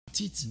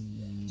it,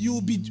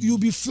 you'll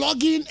be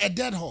flogging a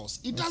dead horse.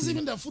 It doesn't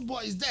mean that football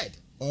is dead.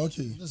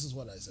 Okay. This is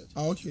what I said.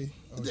 Okay.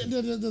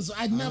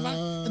 I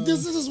never.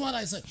 This is what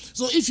I said.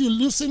 So if you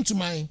listen to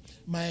my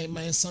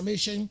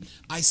summation,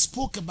 I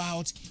spoke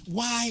about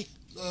why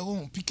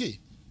Pkay.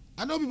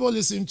 I know people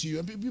listen to you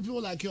and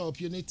people like you're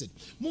opinionated.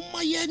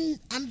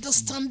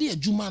 Understand the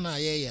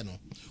Jumana.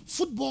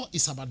 Football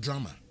is about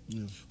drama.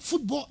 Yeah.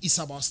 Football is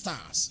about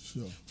stars.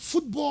 Sure.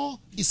 Football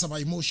is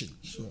about emotion.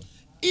 Sure.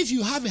 If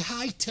you have a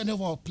high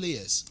turnover of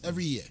players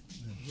every year,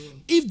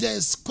 if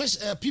there's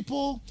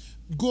people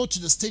go to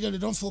the stadium, they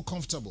don't feel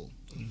comfortable.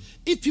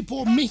 If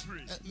people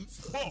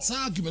it's an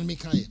argument me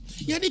can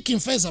you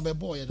confess about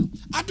boy,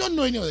 I don't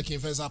know any of the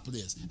confessor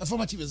players. A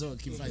former team is a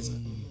confessor.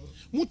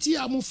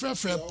 Mutia Mufra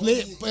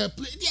play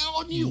they are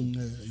on you.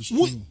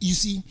 You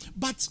see,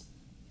 but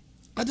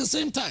at the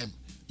same time,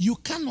 you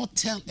cannot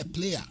tell a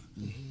player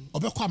yeah,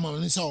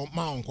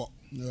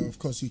 of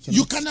course you can.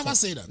 You can never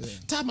say that.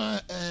 Time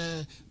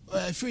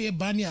free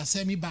Bania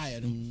semi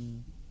buyer.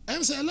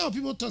 I'm saying a lot of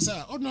people talk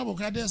say, honorable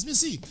cadets, me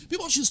see,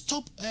 people should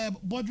stop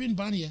bothering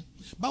Bania.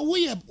 But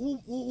we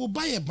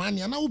buy a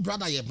Bania, now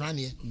brother a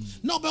Bania.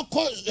 Now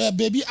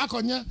baby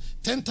Akonya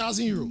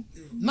 10,000 euro.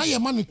 Now your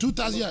money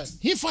 2,000.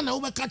 He found a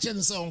over catch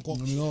and say uncle.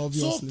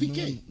 So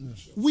Pkay,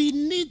 we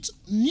need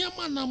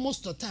Niamana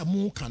most of the time.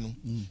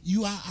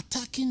 You are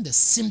attacking the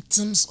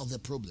symptoms of the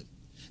problem.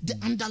 The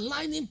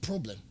underlying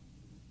problem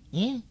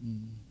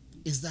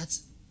is that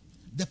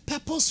the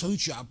purpose for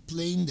which you are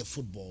playing the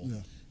football.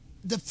 Yeah.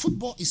 The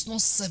football is not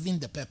serving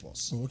the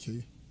purpose. Oh,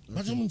 okay.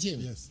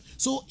 Yes.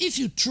 So if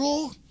you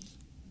throw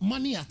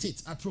money at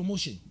it, at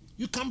promotion,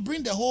 you can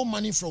bring the whole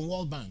money from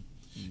World Bank.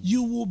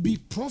 You will be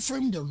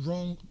proffering the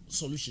wrong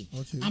solution.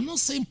 Okay. I'm not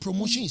saying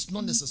promotion is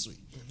not necessary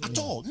at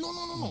all.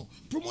 No.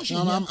 Promotion.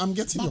 No, I'm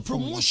getting your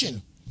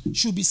promotion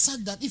should be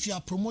said that if you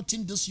are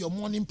promoting this your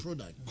morning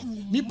product.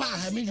 Me buy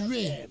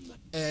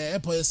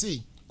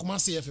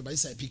Kumasifm by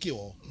say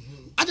Pkay.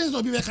 I don't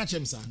know be catch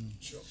him, sir.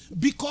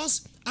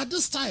 Because at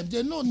this time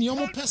they know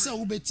Nyomo person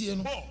will be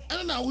tieno. I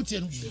don't know what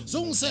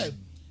so we say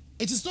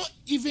it is not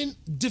even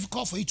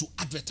difficult for you to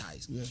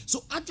advertise. Yeah.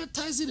 So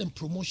advertising and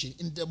promotion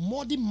in the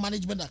modern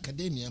management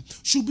academia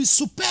should be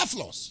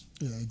superfluous.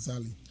 Yeah,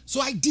 exactly.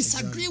 So I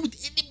disagree with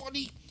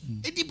anybody.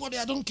 Anybody,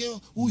 I don't care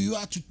who you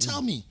are, to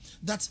tell me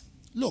that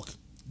look.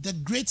 The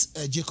great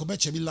Jacob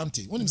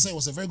Lamte, when he said he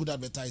was a very good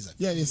advertiser.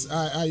 Yeah, yes,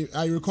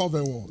 I recall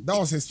very well. That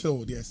was his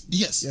field, yes.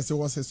 Yes. Yes, it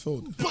was his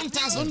field.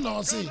 Fantastic.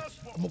 No, say,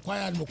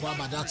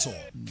 but that's all.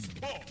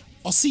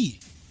 Or see,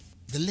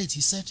 the late,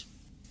 he said,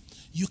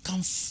 you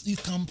can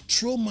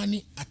throw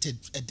money at a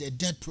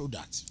dead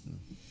product.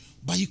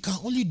 But you can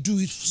only do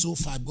it so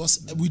far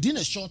because within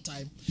a short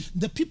time,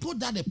 the people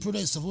that the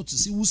product is supposed to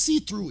see will see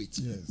through it.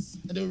 Yes.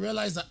 And they will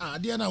realize that,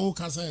 they are not who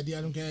can say, they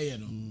don't care, you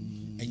know.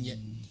 And yet,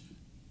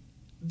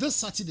 this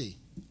Saturday,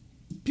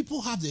 people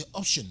have the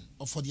option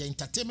for their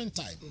entertainment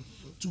time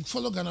to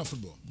follow Ghana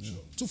football,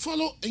 to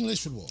follow English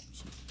football.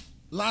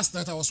 Last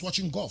night I was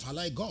watching golf. I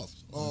like golf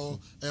or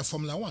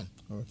Formula 1.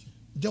 Okay.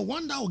 The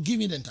one that will give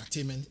me the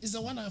entertainment is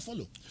the one I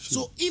follow.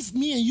 Sure. So if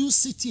me and you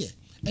sit here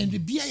and we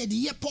be at the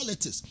year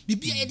politics,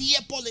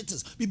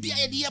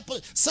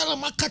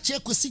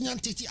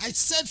 I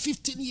said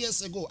 15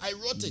 years ago, I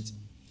wrote it.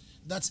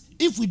 That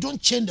if we don't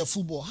change the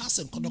football,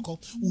 Hassan Kodoko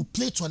will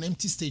play to an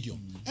empty stadium.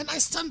 And I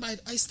stand by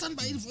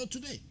it for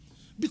today.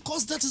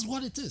 Because that is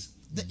what it is.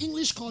 The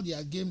English call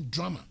their game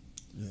drama.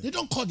 Yeah. They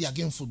don't call their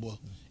game football.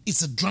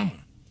 It's a drama.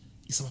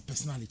 It's about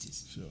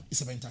personalities. Sure. It's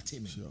about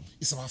entertainment. Sure.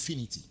 It's about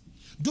affinity.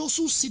 Those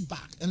who sit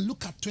back and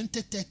look at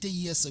 20, 30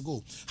 years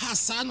ago,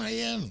 Hassan,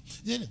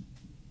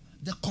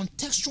 the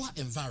contextual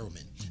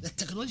environment, the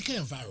technological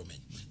environment,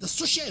 the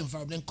social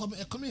environment,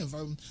 economic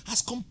environment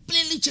has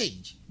completely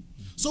changed.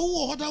 So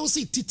what I will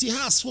say, Titi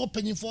has for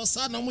penny for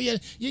son, you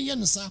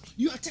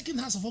are taking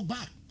House of Folk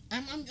back.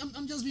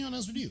 I'm just being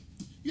honest with you.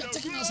 You are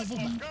taking House of Folk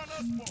back.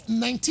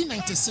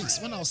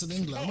 1996, when I was in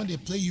England, when they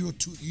play Euro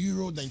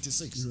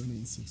 96. Euro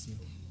 96, yeah.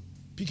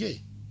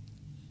 Pkay.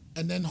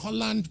 And then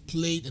Holland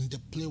played and they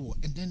play well.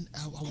 And then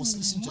I was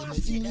listening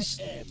to the English,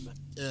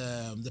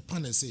 the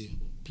panel say,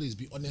 please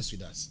be honest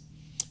with us.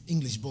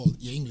 English ball,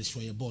 your English for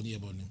your ball, your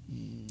ball.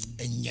 And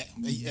yet,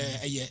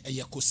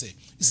 you see,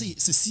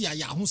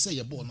 who say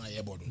your ball,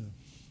 your ball.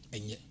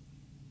 And yet,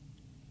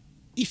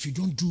 if you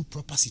don't do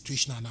proper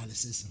situational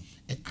analysis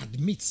and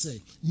admit,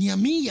 say, near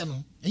me, you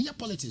know, and your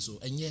politics,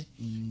 and yet,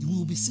 you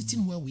will be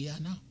sitting where we are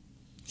now.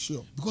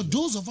 Sure. Because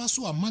those of us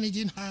who are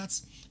managing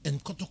Hearts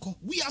and Kotoko,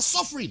 we are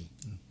suffering.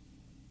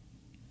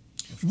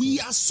 We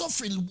are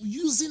suffering,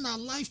 using our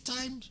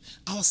lifetime,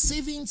 our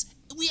savings,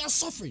 we are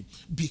suffering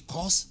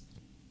because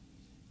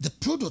the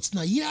products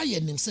now,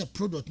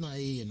 product now,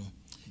 you know,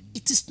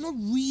 it is not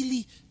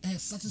really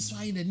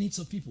satisfying the needs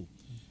of people.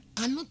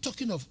 I'm not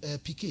talking of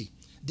Pkay,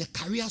 the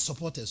career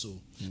supporters. So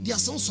there are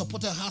some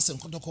supporters House and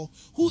Kotoko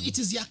who it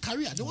is their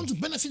career. They want to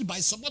benefit by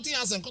supporting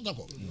House and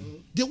Kotoko.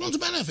 They want to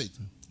benefit.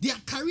 They are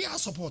career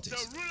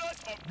supporters.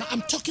 But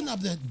I'm talking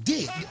about the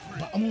day.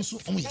 But I'm also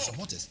only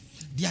supporters.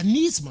 Their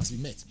needs must be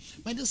met.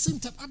 But at the same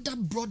time, other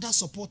broader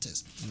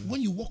supporters.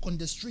 When you walk on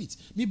the street,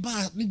 me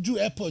do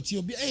airport,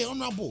 you'll be, hey,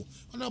 honorable,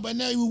 now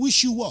we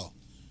wish you well.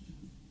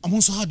 I'm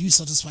also, how do you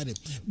satisfy them?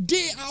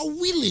 They are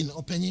willing,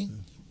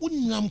 opinion.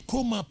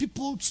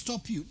 People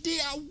stop you. They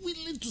are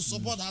willing to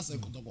support Hearts and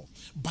Kotogo,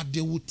 but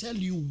they will tell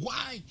you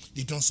why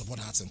they don't support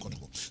Hearts and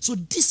Kotogo. So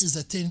this is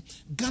the thing.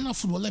 Ghana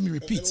football, let me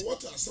repeat. And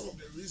what are some of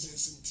the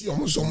reasons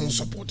someone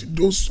supported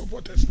those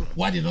supporters?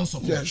 Why they don't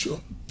support? Yeah,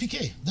 sure.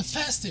 Pkay, the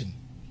first thing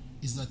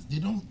is that they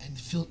don't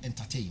feel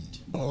entertained.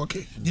 Oh,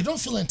 okay. They don't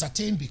feel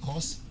entertained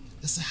because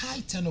there's a high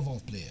turnover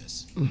of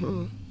players.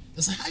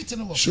 There's a high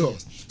turnover of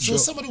players. So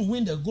somebody will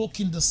win the Goal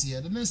King this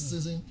year, the next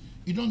season,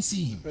 you don't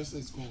see him.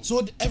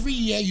 So every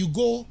year you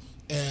go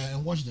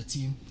and watch the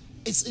team.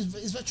 It's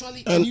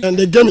virtually and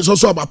the game is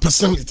also about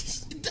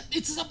personalities.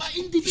 It is about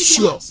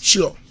individuals.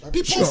 Sure.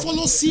 People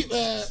follow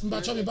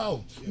Mbachabi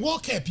Bao.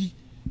 World Cup.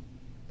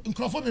 In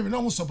Crawford, we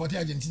don't support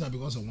Argentina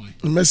because of why.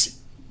 Messi.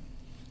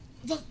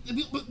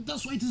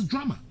 That's why it is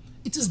drama.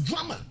 It is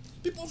drama.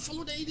 People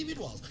follow the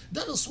individuals.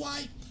 That is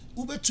why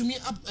Uber to me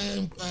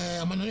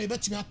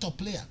up top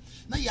player.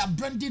 Now you are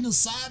branding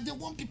inside. They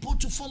want people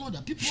to follow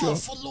that. People are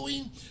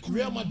following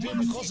Real Madrid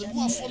because they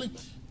are following.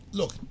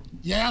 Look,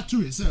 Yaya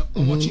Toure said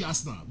watching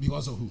Arsenal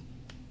because of who?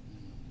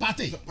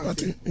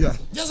 Partey. Yeah.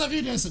 Just a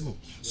few days ago.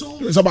 So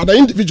it's about the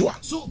individual.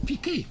 So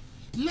Pkay,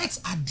 let's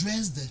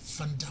address the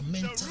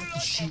fundamental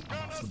issue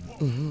about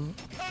football.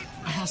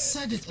 I have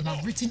said it and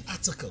I've written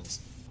articles.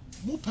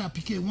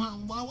 Pkay,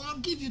 I'll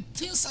give you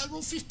things I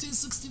wrote 15,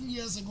 16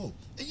 years ago.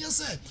 And you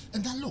said,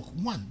 and then look,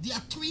 there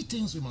are 3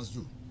 things we must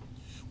do.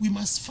 We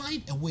must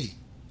find a way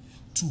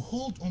to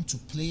hold on to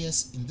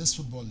players in this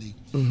football league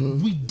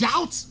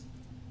without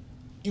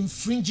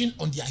infringing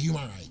on their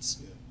human rights.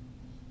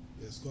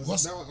 Yes,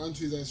 because that one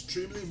is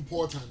extremely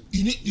important.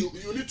 You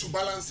need to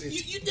balance it.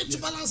 You need to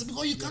balance it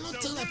because you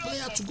cannot tell a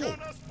player to go.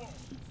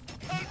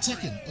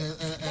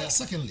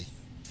 Secondly,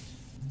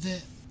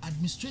 the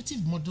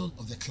administrative model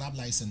of the club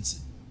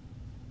licensing,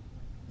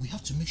 we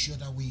have to make sure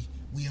that we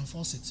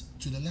enforce it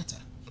to the letter.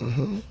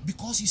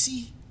 Because you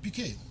see,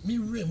 Pkay,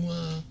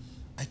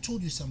 I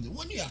told you something.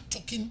 When you are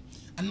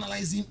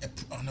analyzing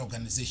an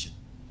organization,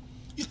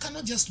 you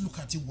cannot just look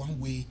at it one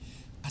way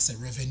as a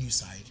revenue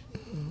side.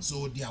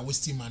 So they are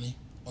wasting money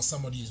or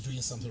somebody is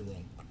doing something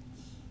wrong.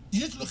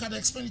 You need to look at the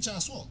expenditure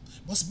as well.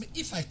 But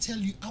if I tell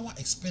you our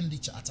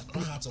expenditure at a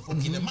heart of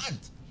in a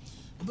month,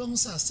 it will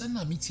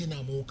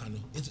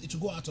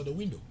go out of the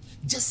window.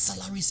 Just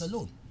salaries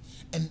alone.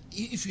 And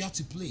if you have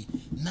to play,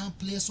 now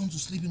players want to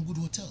sleep in good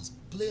hotels.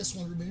 Players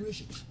want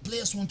remuneration.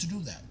 Players want to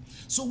do that.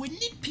 So we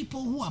need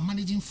people who are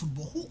managing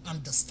football, who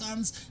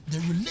understands the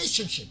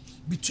relationship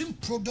between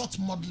product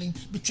modeling,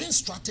 between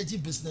strategy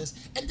business,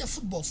 and the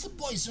football.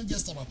 Football is not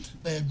just about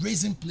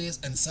raising players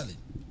and selling.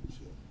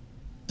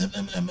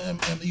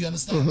 You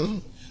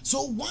understand?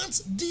 So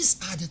once these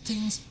are the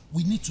things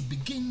we need to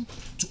begin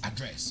to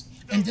address.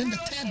 And then the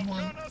third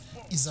one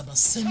is about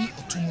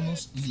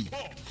semi-autonomous league.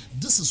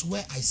 This is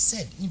where I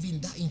said, even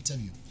in that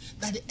interview,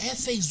 that the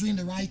FA is doing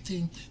the right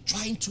thing,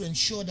 trying to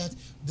ensure that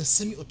the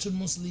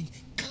semi-autonomous league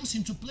comes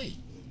into play.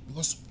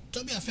 Because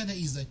Toby Afede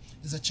is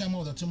the chairman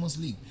of the autonomous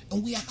league,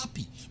 and we are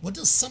happy. But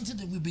this is something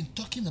that we've been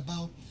talking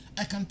about.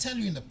 I can tell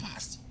you in the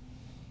past.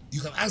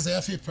 You can ask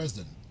the FA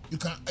president. You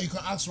can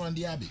ask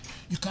Randy Abbey.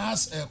 You can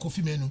ask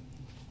Kofi Menu.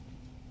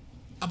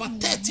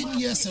 About 13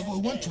 years ago,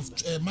 we went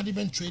to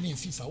management training in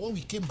FIFA. When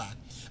we came back,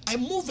 I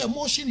moved a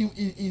motion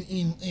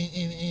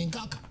in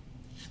Galka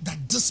that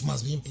this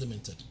must be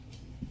implemented.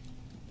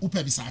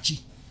 Upe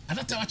Bisachi. And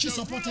that Achi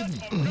supported me.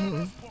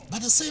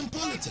 But the same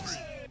politics.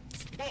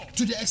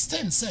 To the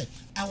extent, said,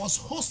 I was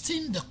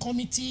hosting the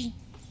committee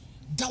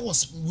that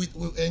was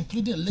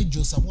including Lake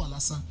Joseph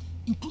Walasa,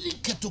 including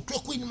Keto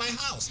Kroko in my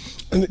house.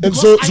 And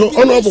so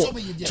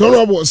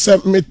honorable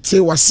Semete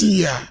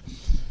Wasia.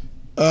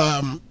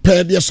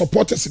 Per their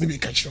supporters in the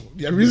country.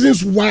 There are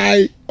reasons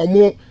why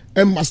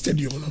Emma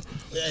Stadium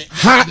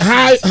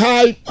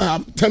high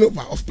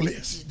turnover of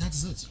players.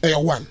 That's it.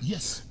 One.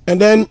 Yes.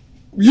 And then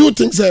you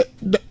think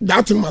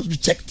that thing must be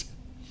checked.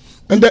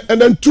 And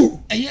then 2.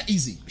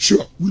 Easy.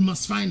 Sure. We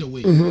must find a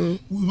way. We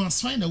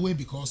must find a way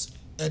because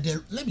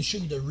let me show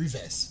you the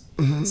reverse.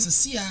 So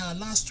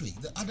last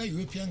week, the other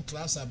European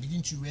clubs are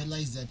beginning to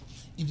realize that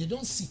if they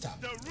don't sit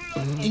up,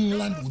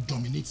 England will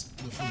dominate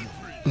the football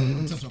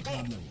in terms of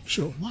club level.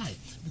 Sure. Why?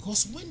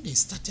 Because when they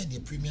started the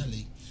Premier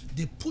League,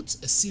 they put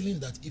a ceiling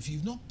that if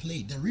you've not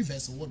played, the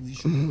reverse of what we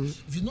should do,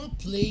 if you've not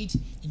played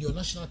in your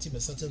national team a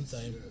certain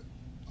time,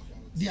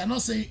 they are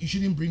not saying you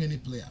shouldn't bring any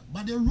player.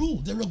 But the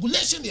rule, the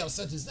regulation they have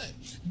set is there.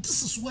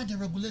 This is where the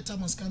regulator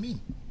must come in.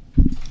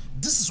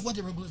 This is what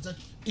the regulator,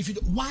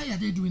 why are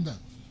they doing that?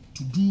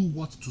 To do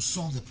what? To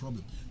solve the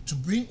problem. To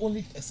bring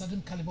only a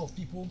certain caliber of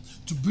people,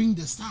 to bring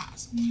the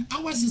stars.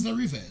 Ours is the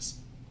reverse.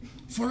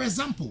 For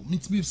example,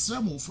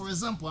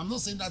 I'm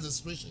not saying that's the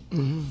situation.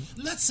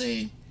 Let's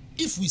say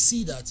if we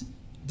see that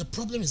the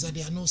problem is that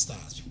there are no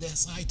stars,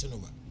 there's high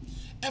turnover,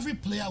 every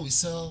player we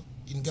sell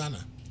in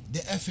Ghana, the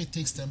FA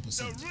takes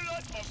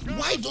 10%.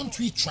 Why don't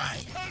we try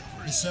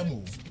the same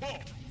move?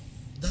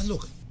 That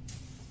look,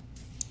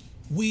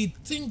 we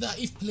think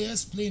that if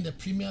players play in the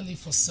Premier League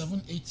for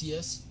 7-8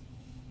 years,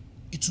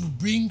 it will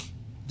bring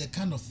the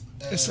kind of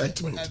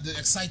excitement. The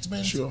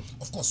excitement. Sure.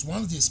 Of course,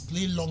 once they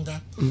play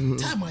longer,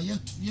 time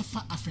you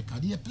for Africa,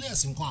 the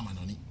players in Kwama.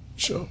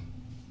 Sure.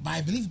 But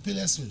I believe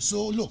players will.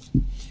 So look,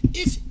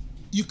 if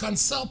you can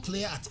sell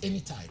player at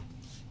any time,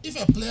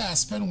 if a player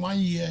has spent 1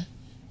 year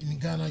in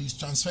Ghana, you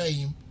transfer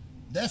him,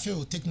 the FA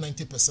will take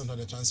 90% of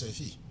the transfer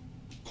fee.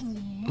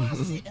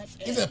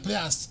 If a player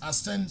has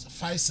spent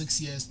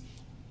 5-6 years,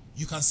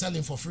 you can sell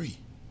him for free.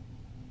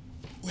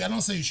 We are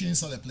not saying you shouldn't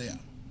sell a player.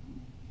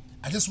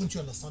 I just want you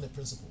to understand the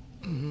principle.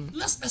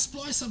 Let's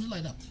explore something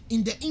like that.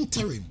 In the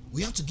interim,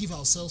 we have to give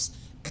ourselves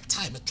a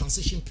time, a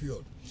transition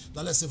period.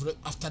 That let's say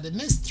after the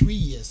next 3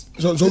 years.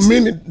 So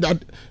meaning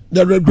that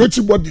the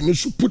regulatory body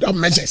needs to put up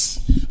measures.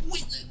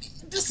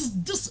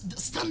 This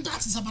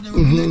standards is about the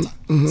regulator.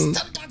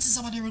 Standards is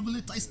about the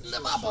regulator. It's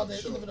never about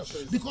the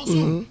individual. Because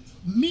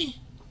me,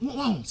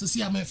 so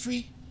see, I'm a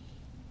free.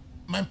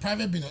 My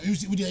private business, you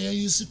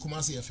see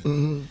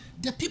Kumasifm.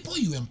 The people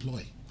you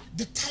employ,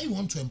 the time you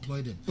want to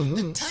employ them,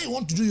 the time you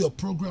want to do your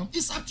program,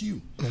 it's up to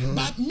you.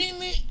 But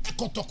many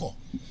ekotoko,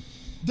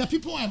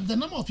 the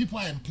number of people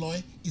I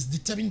employ is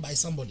determined by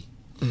somebody.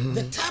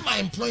 The time I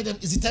employ them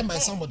is determined by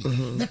somebody.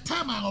 The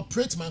time I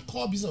operate my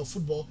core business of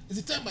football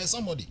is determined by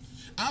somebody.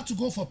 I have to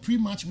go for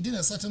pre-match within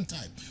a certain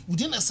time.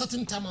 Within a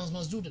certain time, I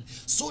must do that.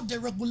 So the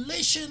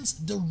regulations,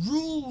 the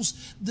rules,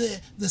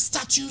 the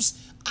statutes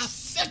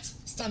affect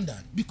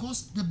standard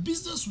because the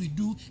business we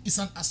do is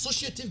an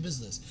associative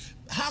business.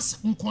 Has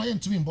Mkwayen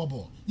to in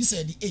Bobo. You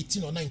said the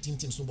 18 or 19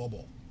 teams to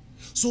Bobo.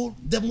 So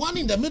the one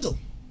in the middle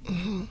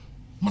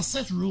must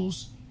set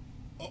rules.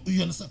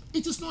 You understand?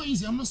 It is not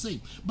easy, I'm not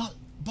saying. But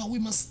we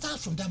must start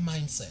from that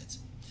mindset.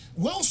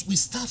 Once we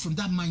start from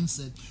that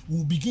mindset,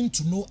 we'll begin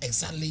to know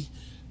exactly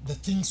the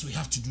things we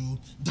have to do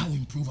that will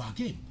improve our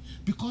game.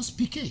 Because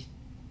Pkay,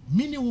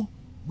 meaning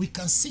we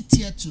can sit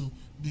here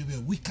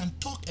we can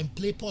talk and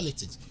play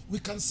politics. We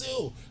can say,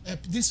 oh,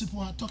 these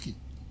people are talking.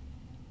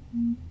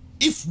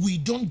 If we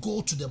don't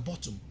go to the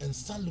bottom and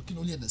start looking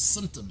only at the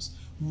symptoms,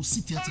 we'll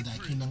sit here till the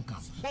kingdom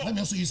come. Let me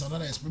also use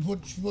another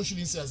expression. People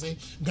shouldn't say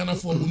Ghana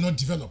will not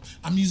develop.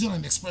 I'm using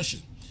an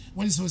expression.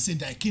 When it's supposed to say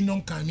that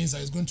kingdom come means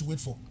that it's going to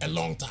wait for a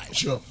long time.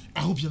 Sure.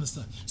 I hope you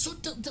understand. So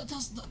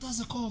that's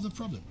the core of the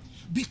problem.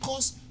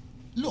 Because,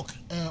 look,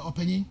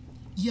 opinion,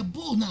 your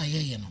ball now,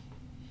 you know.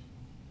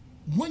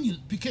 When you,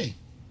 Pkay,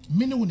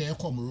 many when they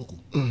come Morocco.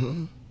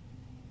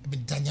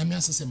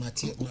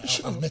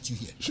 I've met you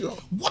here. Sure.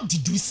 What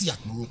did we see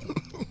at Morocco?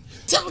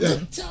 Tell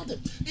them.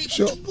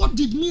 Sure. What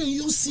did me and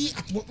you see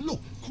at Morocco?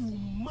 Look,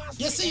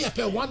 you say you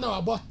pay 1 hour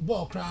about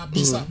ball crab,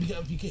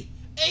 Pkay.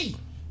 Hey,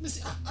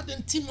 I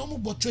didn't team no more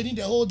but training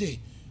the whole day.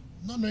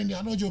 No, I'm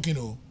not joking.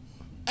 No.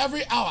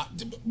 Every hour,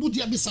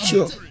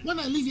 sure. When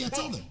I leave here,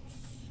 tell them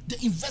the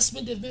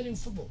investment they've made in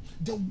football,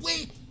 the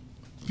way.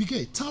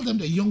 Pkay, tell them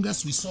the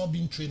youngest we saw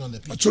being trained on the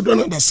pitch. Children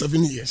under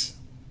 7 years.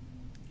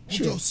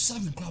 Sure.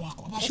 7,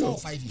 about 4 or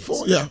 5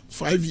 years.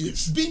 5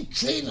 years. Being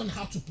trained on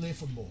how to play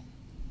football.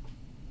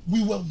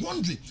 We were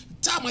wondering.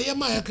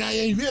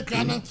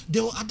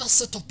 There were other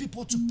set of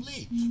people to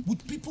play.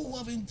 With people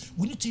who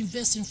we need to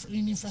invest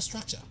in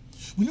infrastructure.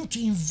 We need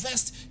to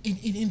invest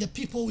in the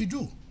people we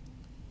do.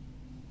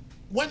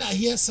 When I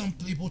hear some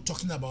people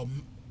talking about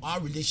our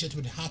relationship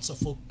with Hearts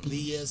of Oak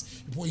players,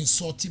 people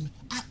insult him,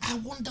 I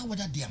wonder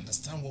whether they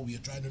understand what we are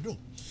trying to do.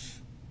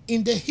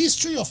 In the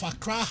history of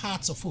Accra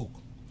Hearts of Oak,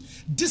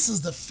 this is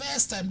the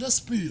first time,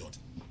 this period,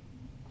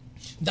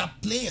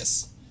 that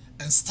players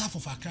and staff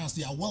of Accra,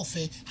 their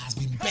welfare has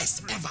been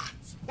best ever.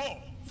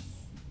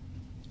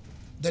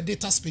 The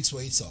data speaks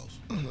for itself.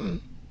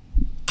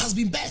 Has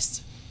been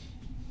best.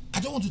 I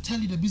don't want to tell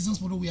you the business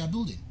model we are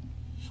building.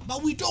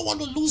 But we don't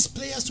want to lose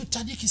players to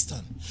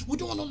Tajikistan. We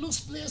don't want to lose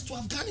players to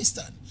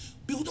Afghanistan.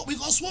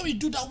 Because when we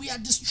do that, we are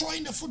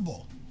destroying the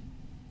football.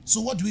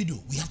 So what do?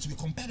 We have to be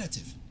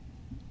competitive.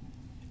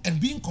 And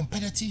being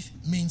competitive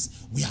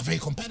means we are very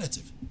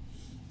competitive.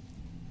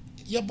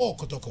 Yabo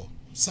Kotoko,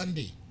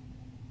 Sunday.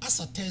 As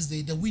a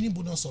Thursday, the winning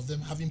bonus of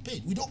them have been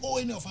paid. We don't owe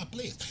any of our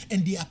players.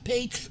 And they are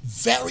paid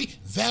very,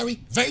 very,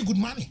 very good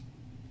money.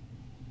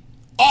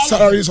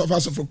 Salaries of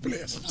House of Folk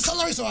players.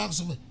 Salaries of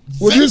House of Folk.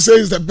 Would you say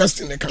it's the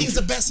best in the country? It's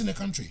the best in the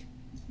country.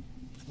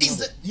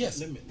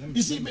 Yes.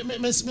 You see,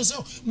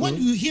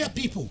 when you hear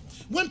people,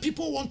 when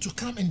people want to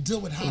come and deal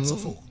with Hearts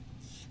of Folk,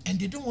 and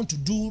they don't want to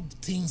do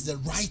things, the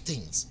right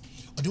things,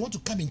 or they want to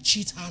come and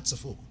cheat Hearts of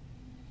Folk,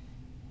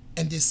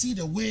 and they see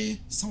the way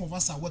some of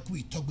us are working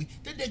with Togbi,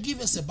 then they give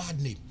us a bad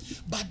name.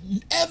 But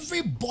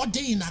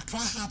everybody in Accra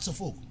Hearts of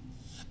Folk,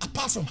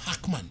 apart from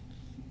Hackman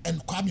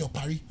and Kwame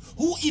Opari,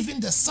 who even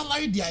the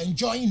salary they are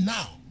enjoying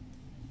now,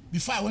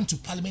 before I went to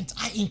Parliament,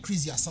 I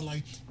increased their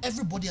salary.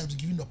 Everybody has been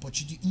given the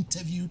opportunity,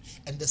 interviewed,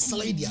 and the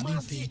salary they are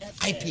being paid,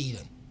 I pay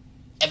them.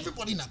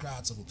 Everybody in Accra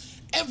Hearts of Folk.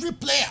 Every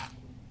player,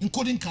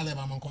 including Caleb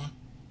Amankwa,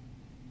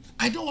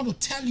 I don't want to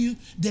tell you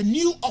the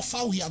new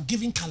offer we are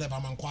giving Caleb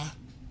Amankwa.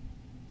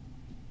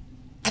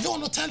 I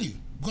don't want to tell you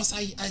because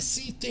I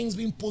see things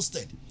being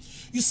posted.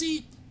 You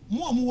see,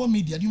 more and more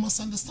media, you must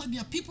understand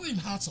there are people in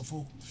Hearts of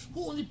Oak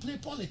who only play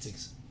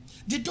politics.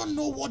 They don't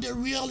know what the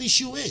real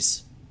issue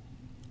is.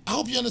 I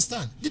hope you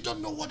understand. They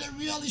don't know what the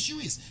real issue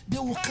is. They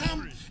will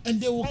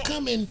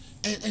come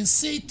and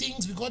say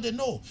things because they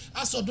know.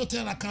 As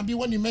Odotei can be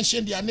when you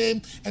mention their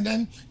name and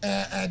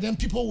then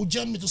people will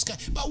jump into sky.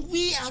 But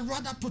we are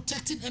rather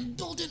protecting and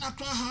building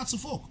Accra Hearts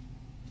of Oak.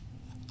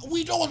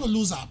 We don't want to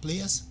lose our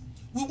players.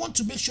 We want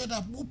to make sure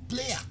that we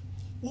player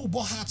who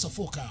bought Hearts of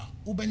Oak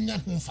who be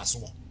nyan home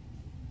faso.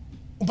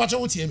 Umpacha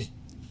what hear me?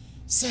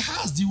 Say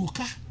how's the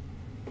Uka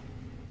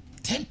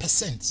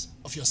 10%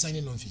 of your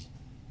signing on fee.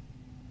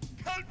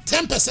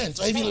 10%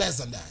 or even less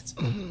than that.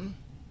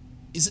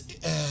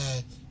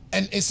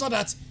 And it's not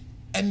that,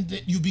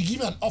 and you be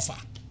given an offer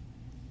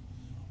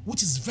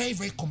which is very,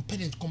 very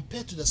competitive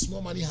compared to the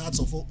small money Hearts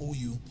of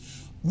OU.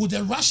 Would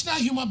a rational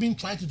human being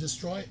try to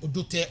destroy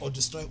Odotei or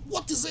destroy?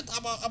 What is it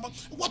about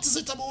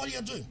what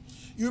you're doing?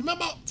 You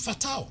remember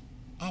Fatau,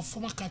 our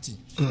former captain,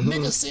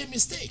 made the same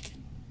mistake.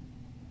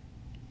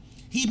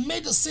 He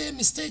made the same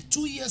mistake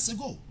 2 years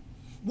ago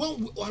when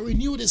we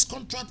renewed his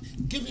contract,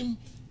 give him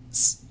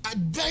a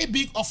very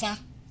big offer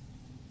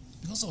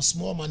because of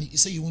small money. He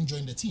said he won't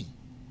join the team.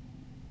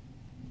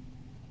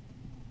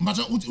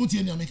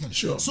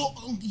 Sure. So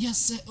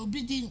yes,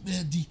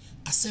 the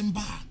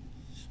Asemba,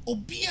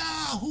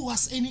 Obia, who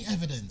has any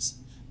evidence?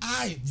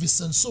 I,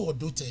 Vincent,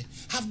 Odotei,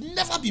 have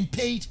never been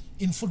paid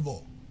in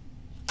football.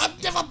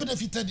 I've never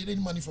benefited in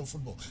any money from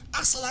football.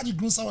 Ask Saladi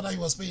Grunsa whether he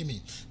was paying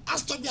me.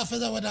 Ask Toby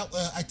Afeda whether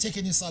I take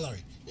any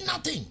salary.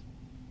 Nothing.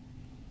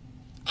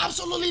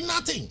 Absolutely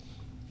nothing.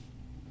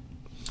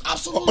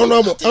 Absolutely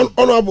nothing.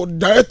 Honorable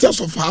directors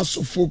of House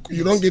of Folk,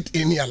 you don't get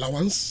any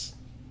allowance?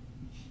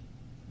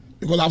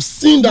 Because I've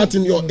seen that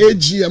in your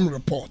AGM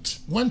report.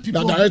 When they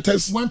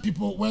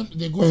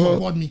go for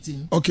board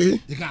meeting,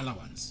 okay, they get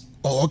allowance.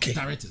 Oh, okay.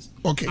 Directors.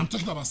 Okay. I'm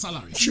talking about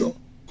salary. Sure.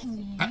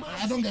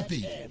 I don't get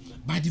paid.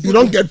 You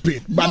don't get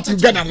paid, but you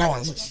get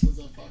allowances.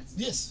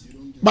 Yes.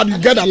 But you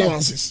get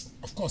allowances.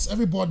 Of course,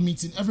 every board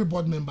meeting, every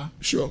board member,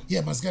 sure,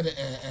 yeah, must get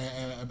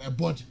a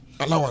board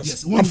allowance.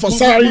 Yes. But for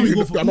salary,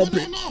 you are not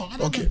paid. No,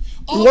 okay.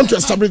 We want to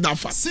establish that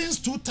fact. Since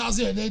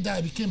 2008,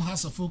 I became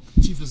House of Folk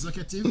Chief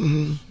Executive.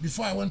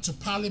 Before I went to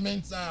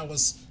Parliament, I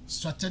was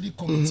Strategic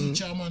Committee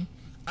Chairman.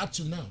 Up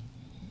to now,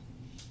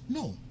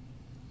 no,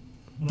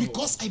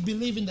 because I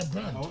believe in the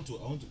brand. I want to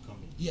come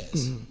in.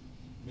 Yes.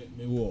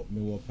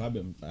 Me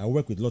problem. I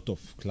work with a lot of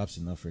clubs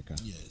in Africa.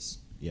 Yes.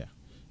 Yeah.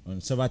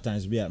 And several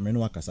times we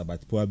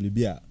probably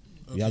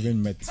we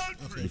haven't met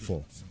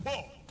before.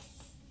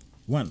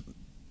 One,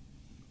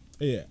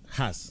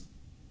 has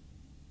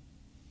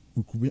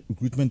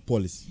recruitment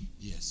policy.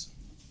 Yes.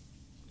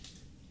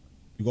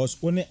 Because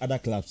only other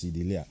clubs in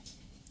the layer,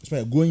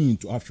 especially going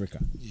into Africa.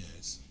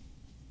 Yes.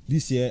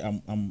 This year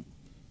I'm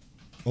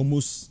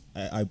almost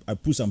I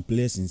put some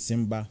players in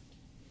Simba.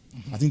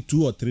 I think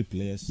 2 or 3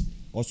 players.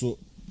 Also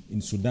in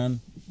Sudan,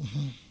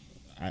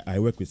 I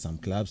work with some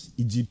clubs.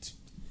 Egypt,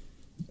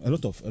 a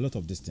lot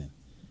of this thing.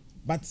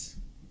 But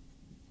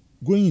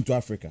going into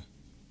Africa,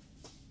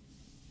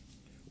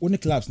 only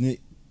clubs they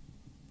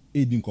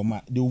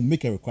will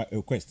make a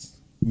request.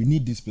 We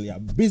need this player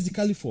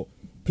basically for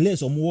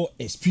players of more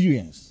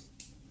experience,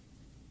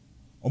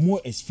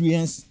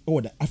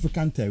 over the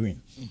African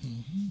terrain,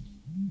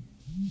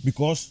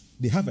 because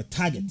they have a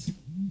target.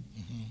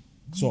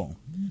 So,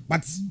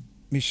 but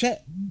Michelle.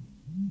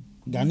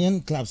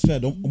 Ghanaian clubs fair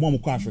don't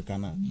Africa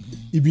now.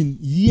 Even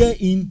year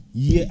in,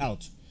 year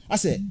out. I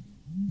said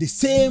the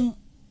same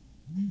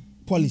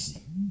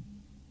policy.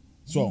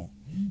 So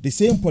the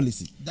same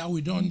policy that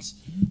we don't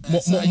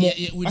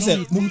we don't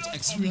recruit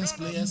experienced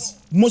players.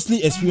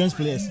 Mostly experienced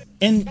players.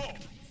 And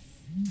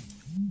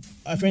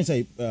my friends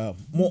say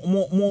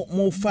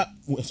more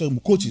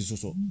coaches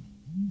also.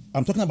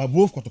 I'm talking about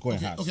both Kotoko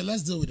and Hearts. Okay,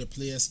 let's deal with the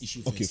players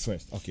issue first. Okay,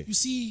 first. Okay. You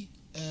see,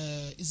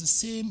 it's the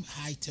same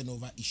high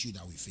turnover issue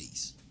that we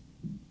face.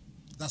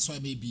 That's why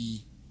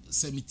maybe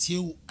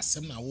Semitio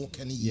Asemna walk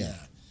any year.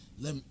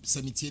 Let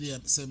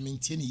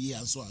maintain a year,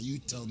 and so you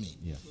tell me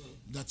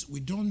that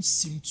we don't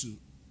seem to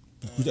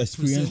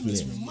experience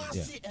players.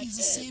 It's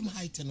the same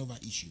high turnover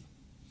issue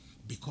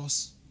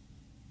because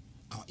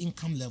our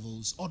income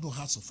levals, although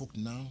Hearts of Folk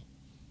now,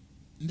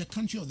 in the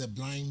country of the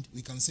blind,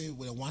 we can say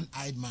well, a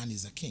one-eyed man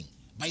is a king,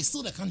 but it's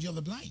still the country of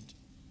the blind.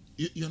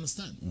 You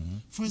understand?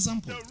 For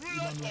example,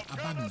 Emmanuel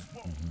Abagna,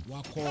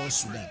 Wako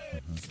Sudan.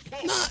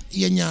 Na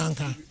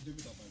yenyanka.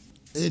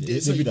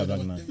 David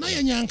Abagna. Na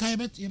yenyanka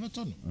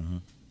yebetono.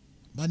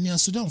 But near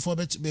Sudan for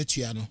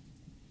betuano.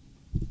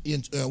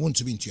 Want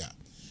to be into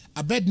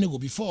a bed nego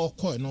before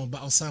coin no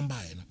but Osamba.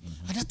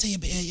 I don't tell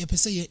you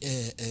say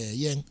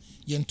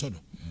yen tono.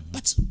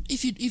 But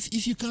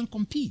if you can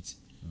compete.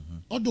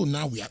 Although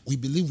now we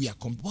believe we are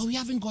but we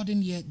haven't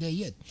gotten there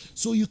yet.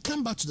 So you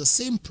come back to the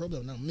same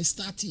problem now,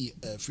 Mr. T,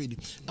 Freddie,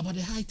 about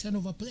the high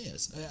turnover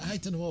players.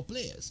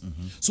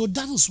 So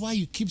that is why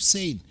you keep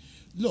saying,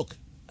 look,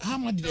 how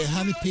much did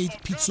Harley pay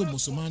Pizzo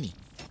Musumani?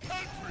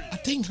 I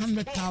think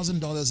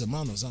 $100,000 a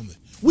month or something.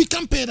 We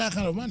can't pay that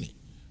kind of money.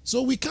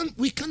 So we can't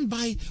bring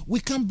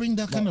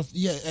that kind of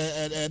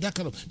that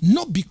kind of,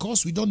 not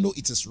because we don't know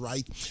it is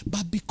right,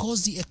 but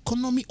because the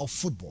economy of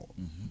football,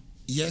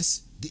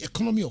 yes, the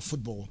economy of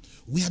football,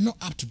 we are not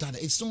up to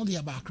that. It's only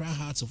about Accra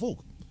Hearts of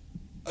Oak.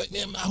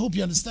 I hope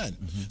you understand.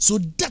 So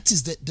that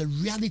is the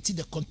reality,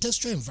 the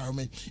contextual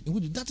environment in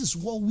which that is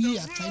what we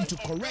are trying to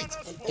correct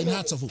in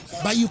Hearts of Oak.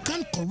 But you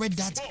can't correct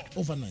that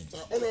overnight.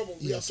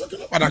 We are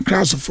talking about Accra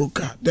Hearts of Oak.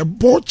 The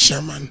board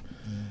chairman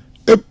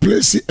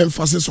places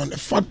emphasis on the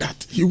fact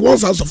that he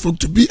wants Hearts of Oak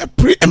to be a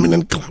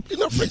preeminent club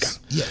in Africa.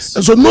 Yes.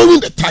 And so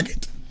knowing the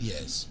target,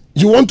 yes,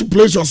 you want to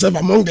place yourself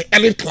among the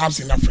elite clubs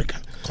in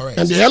Africa. Correct.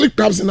 And the elite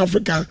clubs in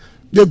Africa,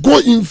 they go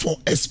in for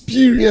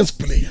experienced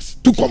players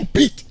to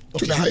compete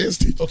to the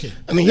highest stage. Okay.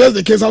 And here's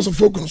the case House of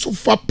Folk. So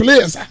for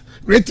players are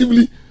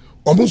relatively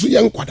almost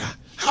young quarter.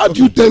 How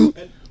do you then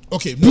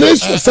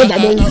place yourself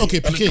among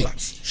the elite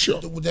clubs? Sure.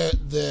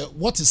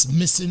 What is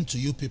missing to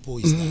you people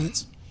is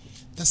that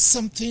there's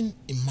something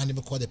in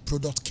Manima called the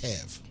product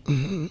curve.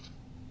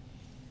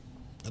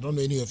 I don't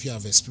know any of you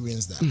have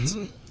experienced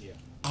that.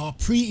 Our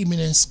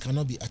preeminence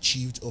cannot be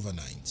achieved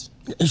overnight.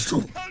 It's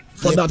true.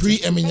 For the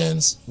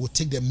preeminence will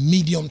take the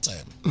medium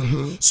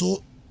term.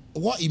 So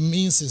what it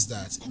means is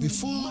that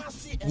before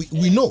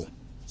we know,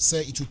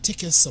 say it will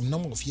take us some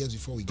number of years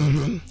before we get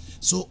there.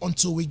 So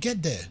until we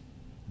get there,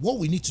 what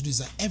we need to do is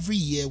that every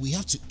year we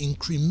have to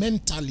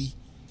incrementally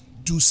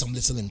do some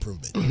little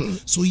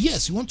improvement. So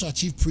yes, you want to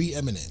achieve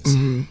preeminence,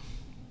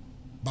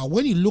 but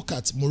when you look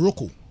at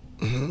Morocco,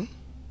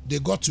 they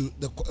got to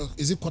the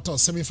is it quarter or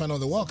semi-final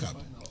of the World Cup?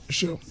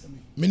 Sure.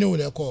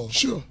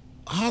 Sure.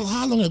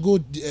 How long ago,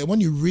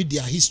 when you read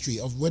their history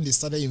of when they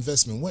started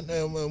investment, when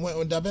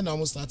Daben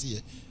almost started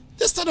here,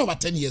 they started over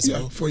 10 years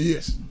ago. For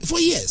years. For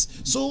years.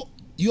 So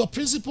your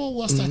principle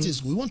was that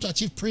is we want to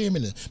achieve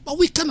preeminence, but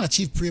we can't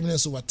achieve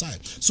preeminence over time.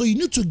 So you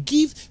need to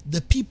give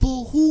the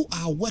people who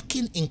are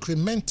working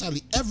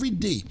incrementally every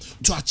day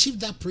to achieve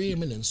that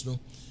preeminence,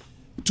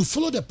 to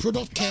follow the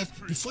product curve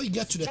before you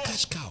get to the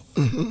cash cow.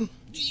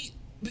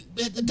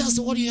 That's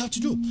what you have to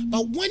do.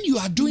 But when you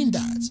are doing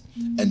that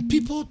and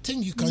people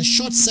think you can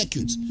short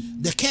circuit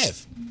the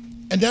curve,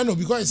 and then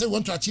because you say you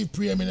want to achieve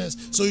preeminence,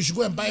 so you should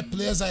go and buy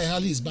players that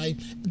Harley is buying,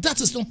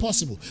 that is not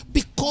possible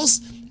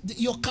because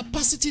your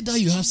capacity that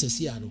you have,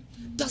 Ceciaro,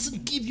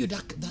 doesn't give you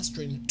that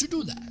strength to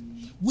do that.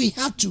 We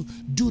have to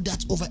do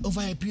that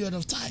over a period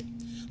of time.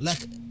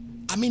 Like,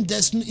 I mean,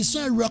 it's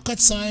not a rocket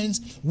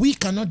science. We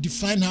cannot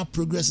define how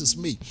progress is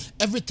made.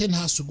 Everything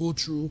has to go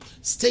through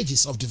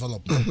stages of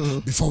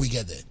development before we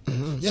get there.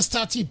 Yes,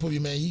 starting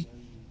PHOBIA.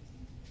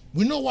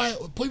 We know why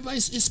PHOBIA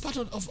is part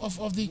of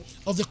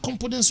the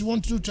components we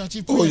want to do to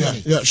achieve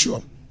PHOBIA. Yeah,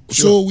 sure.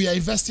 So we are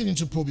investing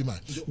into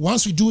PHOBIA.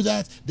 Once we do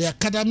that, the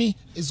academy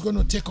is going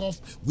to take off.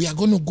 We are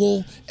going to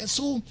go. And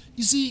so,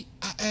 you see,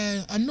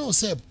 I know,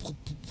 say,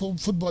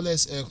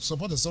 footballers,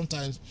 supporters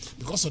sometimes,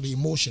 because of the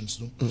emotions,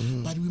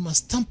 but we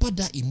must temper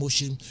that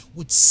emotion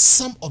with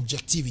some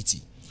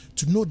objectivity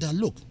to know that,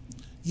 look,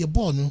 your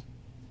ball,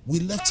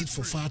 we left it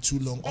for far too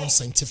long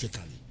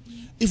unscientifically.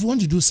 If we want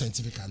to do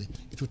scientifically,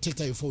 it will take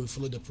time before we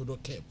follow the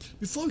product curve.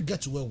 Before we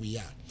get to where we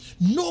are,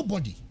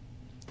 nobody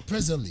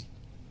presently,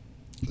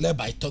 led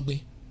by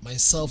Togbe,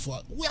 myself,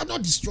 we are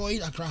not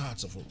destroying Accra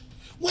Hearts of Oak.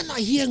 When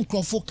I hear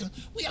Nkrofo,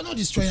 we are not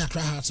destroying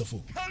Accra Hearts of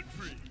Oak.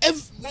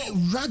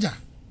 Rather,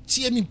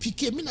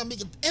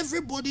 Pkay,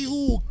 everybody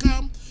who will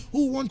come,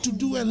 who want to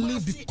do and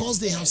live because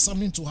they have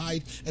something to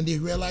hide and they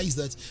realize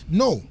that,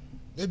 no,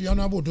 maybe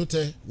Honorable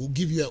Odotei will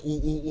give you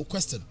a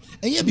question.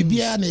 And yeah,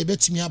 be a neighbor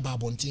to me about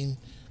Bontin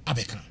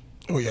Abeka.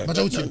 Oh, yeah.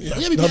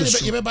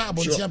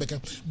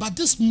 But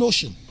this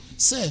notion,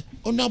 say,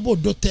 Honorable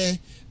Odotei,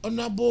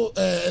 Honorable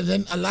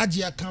then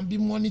Alajia can be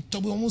money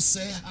to be almost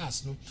say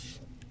us no.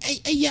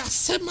 Yeah,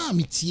 sema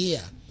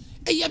mitia.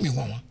 Me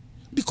woman.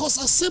 Because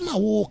I say my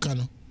work,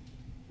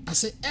 I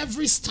say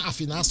every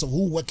staff in House of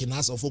who work in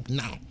House of Folk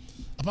now,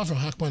 apart from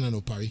Hackman and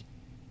Opari,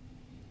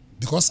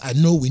 because I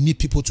know we need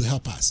people to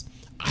help us.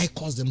 I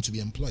cause them to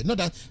be employed. Not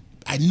that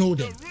I know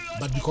them,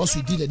 but because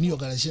we did a new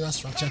organizational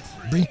structure,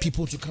 bring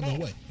people to come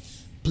and work.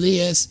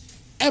 Players,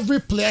 every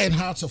player in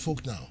House of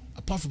Folk now,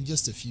 apart from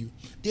just a few,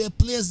 there are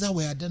players that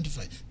were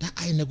identified that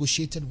I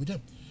negotiated with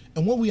them.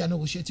 And when we are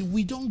negotiating,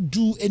 we don't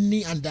do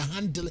any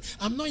underhand delay.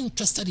 I'm not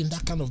interested in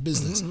that kind of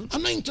business.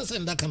 I'm not interested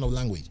in that kind of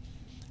language.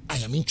 I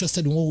am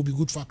interested in what will be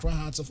good for Accra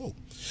Hearts of Oak.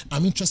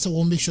 I'm interested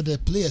in make sure the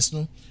players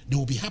know they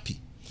will be happy.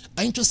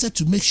 I'm interested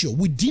to make sure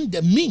within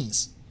the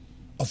means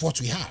of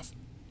what we have.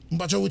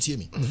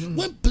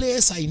 When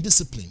players are in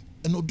discipline,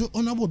 and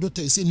Honorable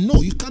Odotei say,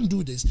 no, you can't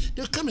do this,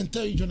 they'll come and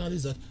tell you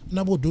journalists that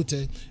Honorable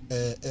Odotei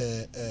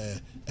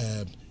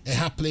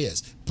have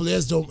players.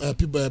 Players don't,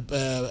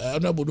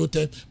 Honorable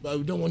Odotei, but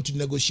we don't want to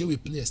negotiate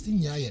with players.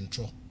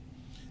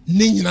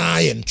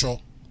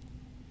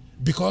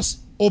 Because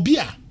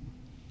Obia,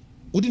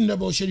 wouldn't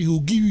negotiate, he will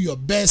give you your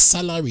best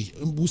salary,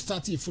 will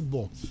start in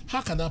football.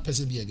 How can that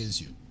person be against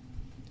you?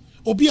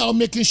 Obi are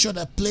making sure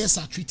that players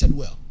are treated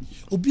well.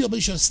 Obi are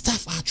making sure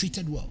staff are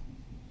treated well.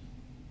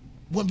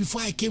 When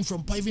before I came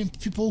from private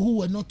people who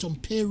were not on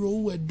payroll,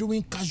 who were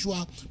doing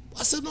casual,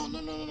 I said no.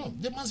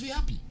 They must be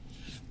happy.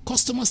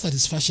 Customer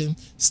satisfaction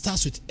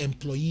starts with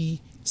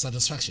employee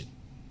satisfaction.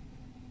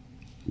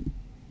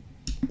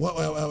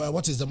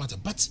 What is the matter?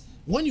 But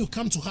when you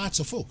come to Hearts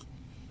of Oak,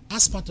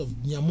 as part of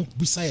Nyamuk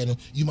Bisayano,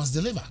 you must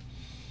deliver.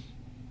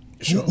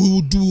 Sure.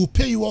 We will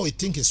pay you what we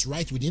think is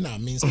right within our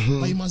means,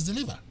 but you must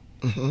deliver.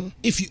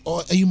 If you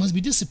must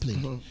be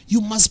disciplined. You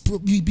must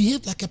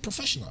behave like a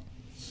professional.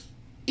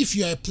 If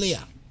you are a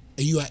player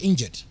and you are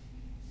injured,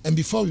 and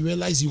before we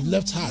realize you've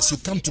left Hearts, you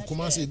come to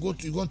Kumasi, you go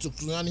to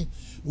Kulani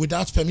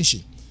without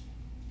permission,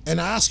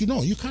 and I ask you,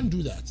 no, you can't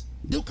do that.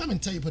 They'll come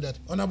and tell you that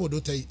Honorable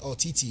Odotei or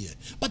TTA.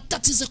 But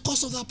that is the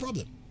cause of that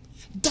problem.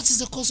 That is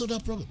the cause of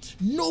that problem.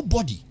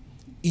 Nobody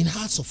in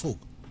Hearts of Oak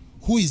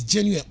who is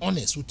genuine,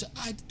 honest, would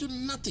I do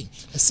nothing.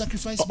 A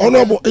sacrifice.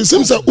 Honorable, it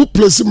seems that who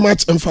places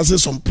much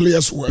emphasis on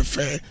players'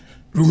 welfare,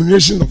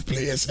 remuneration of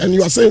players, and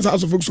you are saying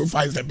House of Oak so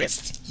far is the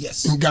best.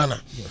 Yes. In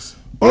Ghana. Yes.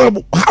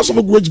 Honorable, House of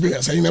Oak wage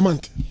payers in a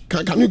month.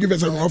 Can you give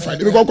us a rough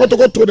idea? Because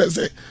Kotoko told us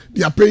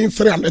they are paying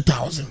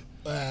 300,000.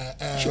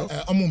 Sure.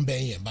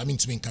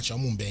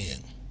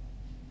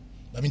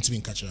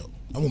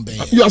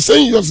 You are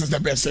saying yours is the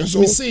best, and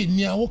so we say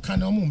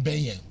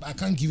I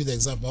can't give you the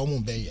example.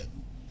 No.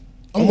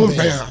 I've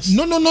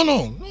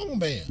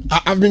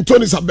been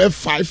told it's about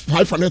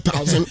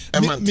 500,000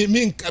 a month.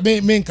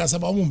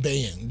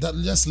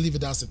 Just leave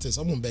it as it is.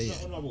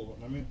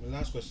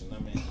 Last question.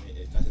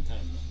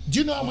 Do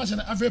you know how much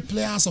an average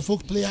player as a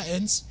folk player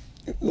earns?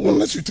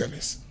 Unless you tell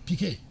us.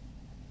 PK.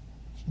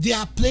 There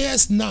are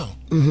players now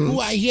who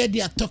are here,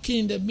 they are talking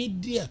in the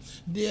media.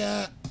 They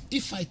are,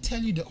 if I tell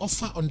you the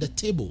offer on the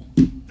table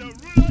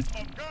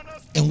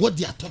and what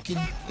they are talking,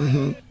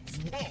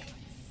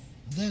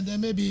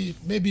 then maybe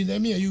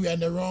you are in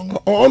the wrong.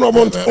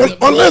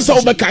 Unless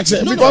I'll be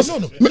catching because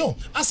no.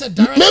 As a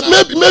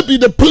director, maybe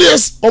the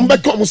players on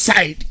Beckham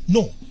side.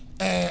 No,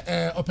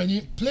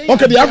 opinion player.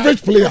 Okay, the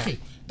average player. Okay,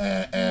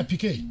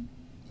 PK,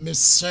 Miss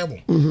Sebo.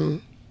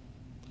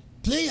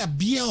 Player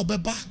Bia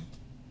Obeba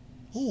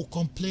who will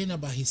complain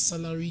about his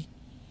salary.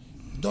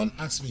 Don't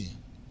ask me.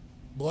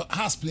 But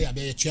has player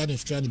be a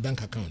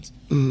bank account.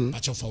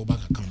 Patch off our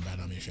bank account,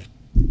 brother.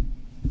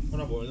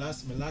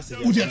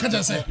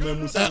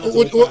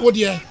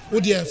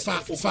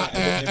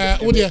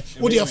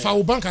 Would you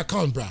file bank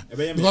account, bra?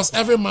 Because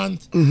every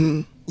month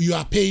you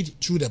are paid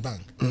through the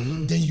bank.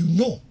 Then you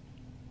know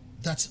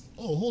that.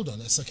 Oh, hold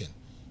on a second.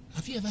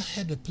 Have you ever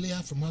heard a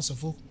player from House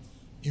of Oak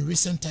in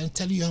recent time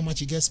tell you how much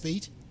he gets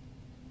paid?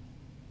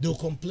 They'll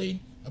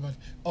complain about,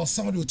 or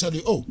somebody will tell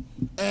you, oh,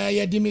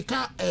 yeah,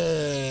 Dimika,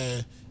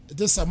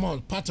 this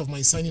amount part of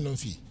my signing on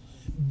fee.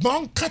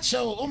 Bon catch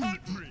on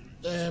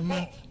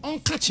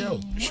catch out.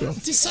 Sure.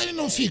 This signing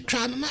on fee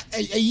crown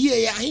a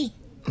year and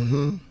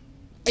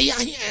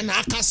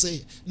aka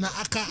say na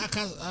aka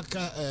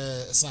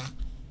sir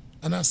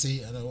and I say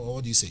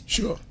what do you say?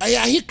 Sure.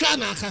 He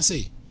crown aka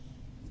say.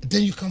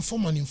 Then you can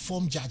form an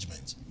informed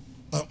judgment.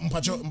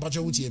 About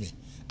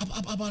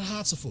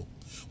Hearts of Oak.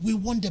 We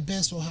want the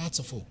best for Hearts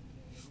of Oak.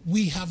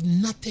 We have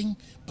nothing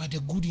but a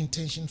good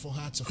intention for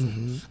Hearts of Oak.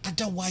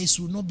 Otherwise,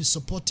 we will not be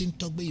supporting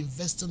Togbe,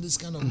 investing this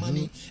kind of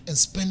money and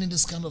spending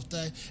this kind of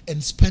time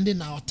and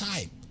spending our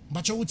time.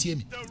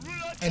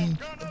 And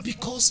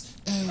because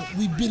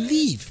we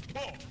believe,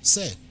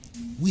 sir,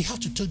 we have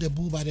to take the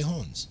bull by the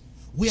horns.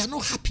 We are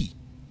not happy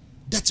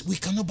that we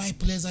cannot buy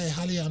players that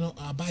Harley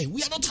are buying.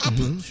 We are not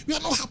happy. We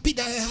are not happy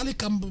that Harley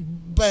can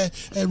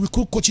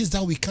recruit coaches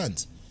that we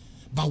can't.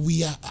 But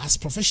we are, as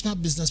professional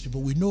business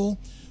people, we know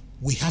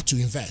we have to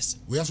invest.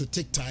 We have to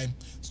take time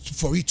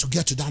for it to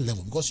get to that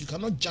level, because you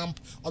cannot jump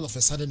all of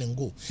a sudden and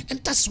go.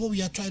 And that's what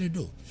we are trying to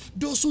do.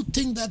 Those who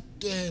think that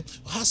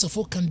House of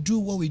Oak can do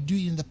what we do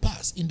in the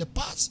past,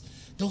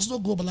 there was no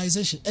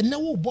globalization. And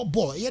now,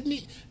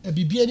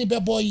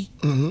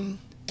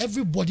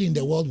 everybody in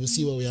the world will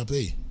see what we are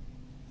playing.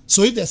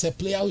 So if there's a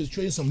player who is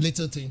training some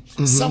little thing,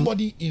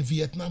 somebody in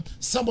Vietnam,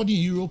 somebody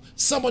in Europe,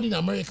 somebody in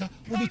America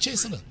will be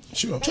chasing them.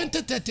 Sure.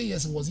 20, 30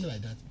 years was it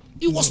like that?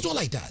 It was not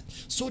like that.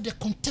 So the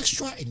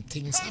contextual and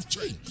things have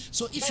changed.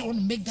 So if you want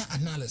to make that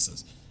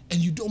analysis and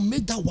you don't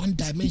make that one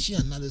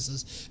dimension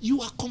analysis,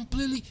 you are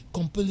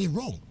completely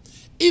wrong.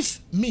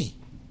 If me,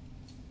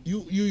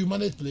 you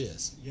manage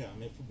players. Yeah,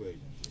 I'm a football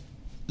agent. Yeah.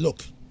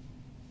 Look,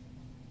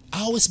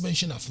 I always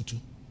mention Afutu.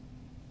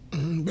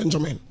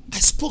 Benjamin. I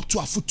spoke to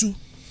Afutu.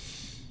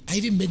 I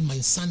even made my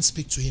son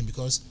speak to him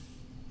because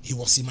he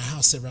was in my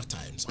house several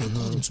times. I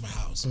called him to my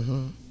house.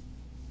 And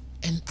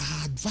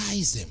I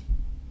advised him.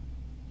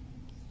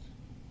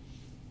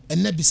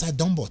 And then beside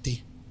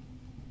Dombote,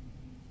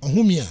 on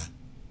whom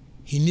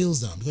he kneels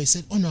down because he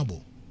said,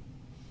 Honorable,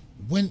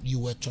 when you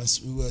were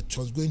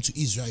going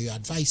to Israel, you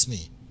advised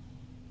me.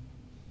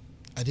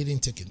 I didn't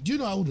take it. Do you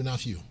know I would not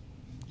feel?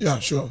 Yeah,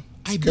 sure.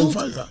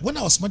 When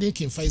I was managing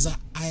King Pfizer,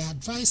 I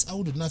advised I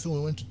would not when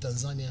we went to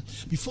Tanzania.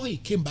 Before he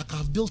came back,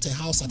 I've built a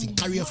house at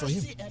Ikaria for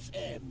him.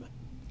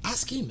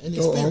 Ask him and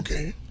his parents.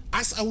 Okay. I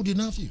as I would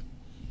enough you.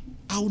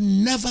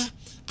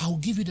 I'll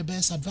give you the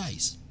best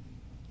advice.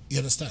 You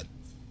understand?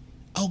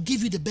 I'll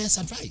give you the best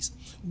advice.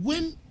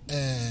 When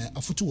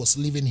Afutu was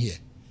living here,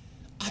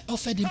 I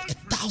offered him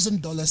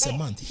 $1,000 a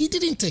month. He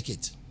didn't take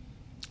it.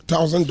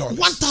 $1,000.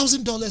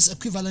 $1,000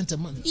 equivalent a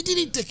month. He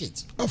didn't take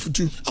it.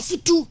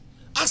 Afutu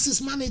asked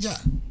his manager.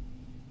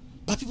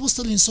 But people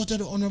still insulted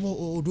the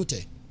Honorable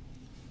Odotei.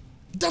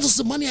 That was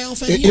the money I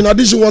offered him. In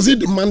addition, was he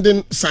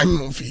demanding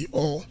signing fee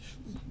or?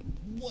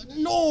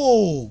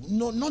 No,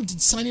 not the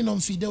signing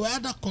on fee. There were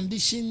other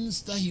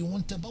conditions that he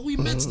wanted, but we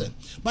met them.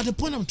 But the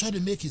point I'm trying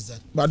to make is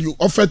that. But you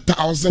offered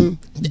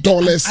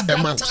 $1,000 at a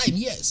month. At that time,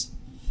 yes.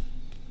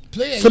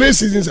 3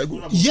 seasons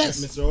ago.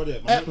 Yes. No,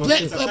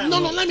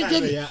 let me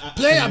give you.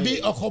 Player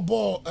B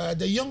Okobo,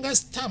 the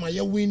youngest time I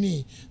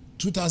winning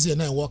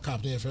 2009 World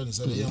Cup. The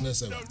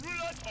youngest ever.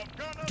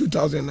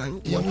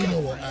 2009. Yeah, we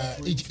know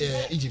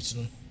Egypt.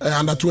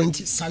 Under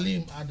 20.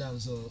 Salim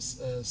Adams or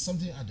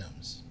something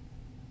Adams.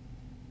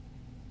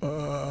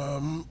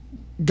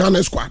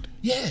 Ghana squad.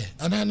 Yeah,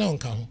 and I know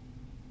count.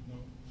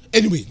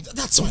 Anyway,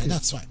 that's fine.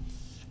 That's fine.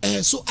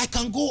 So I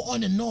can go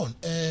on and on.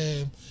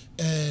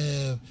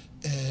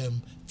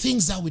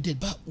 Things that we did,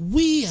 but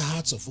we are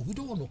Hearts of Folk. We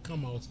don't want to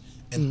come out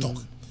and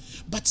talk,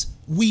 but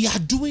we are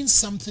doing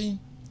something.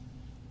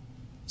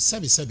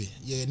 Sabi,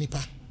 yeah,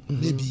 nipa.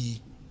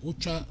 Maybe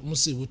ucha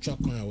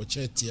koya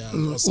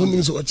or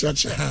something.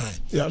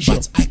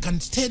 But I can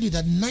tell you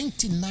that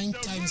 99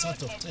 times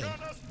out of 10,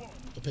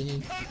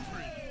 opinion,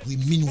 we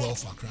mean well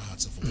for Accra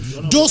Hearts of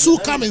Folk. Those who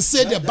come and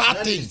say the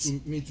bad things.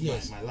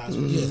 Yes.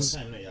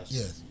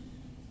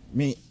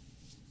 Me,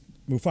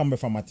 from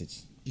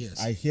Matic. Yes.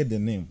 I hear the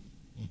name.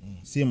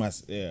 Same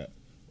as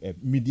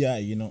media,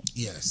 you know.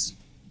 Yes.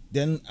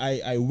 Then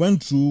I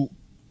went through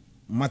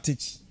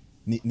Matic,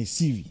 ni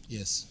CV.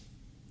 Yes.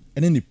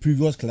 And then the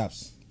previous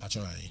clubs. That's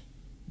right.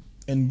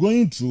 And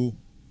going through,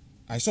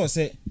 I saw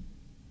say,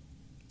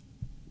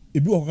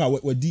 if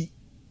you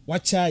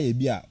watch it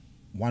be a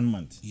 1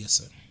 month. Yes,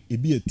 sir.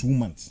 It be a 2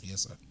 months.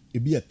 Yes, sir.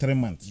 It be a 3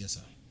 months. Yes,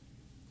 sir.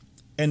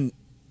 And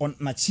on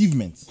an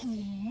achievement,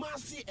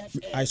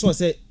 I saw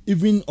say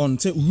even on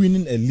say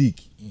winning a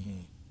league.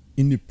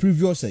 In the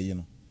previous year, you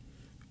know,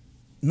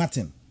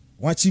 nothing.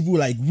 What achieve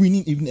like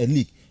winning even a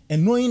league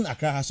and knowing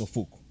Accra Hearts of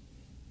Folk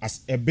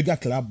as a bigger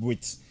club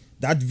with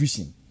that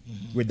vision,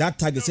 with that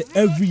target, say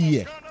every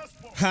year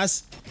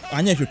has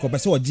at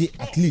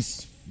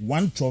least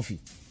 1 trophy.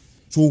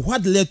 So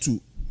what led to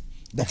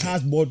the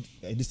Hearts board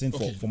this thing for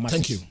Matic?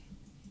 Thank you.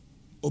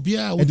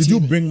 And did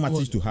you bring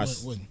Matic to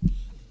Hearts?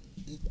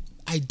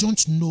 I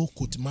don't know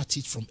Coach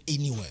Matic from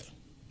anywhere.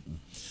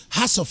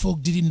 Hearts of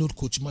Folk didn't know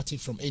Coach Matic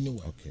from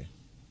anywhere. Okay.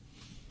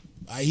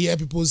 I hear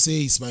people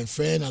say he's my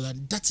friend,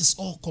 and that is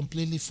all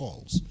completely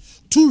false.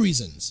 2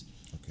 reasons.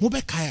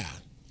 Pkay,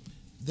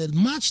 the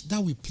match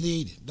that we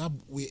played, that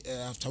we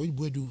after we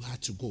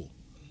had to go.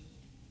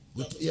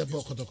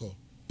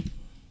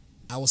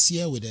 I was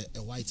here with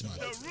a white man.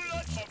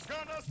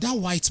 That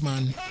white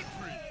man,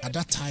 at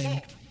that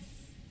time,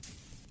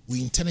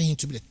 we intended him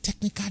to be the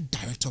technical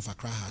director of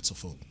Accra Hearts of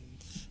Folk.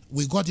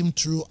 We got him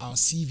through our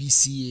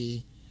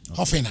CVCA,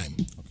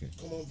 Hoffenheim.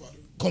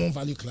 Common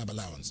Value Club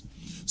Allowance.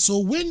 So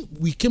when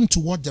we came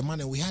toward the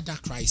money, we had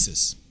that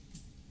crisis.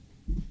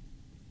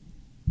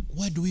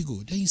 Where do we go?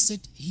 Then he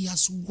said he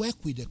has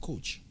worked with the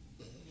coach.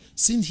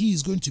 Since he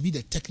is going to be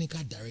the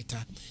technical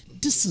director,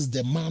 this is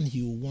the man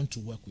he will want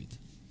to work with.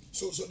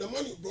 So the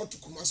man you brought to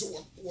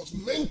Kumasifm was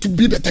meant to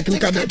be the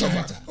technical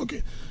director.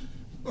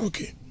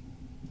 Okay.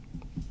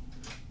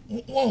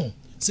 Oh,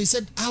 so he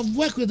said, I've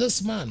worked with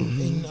this man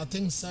in, I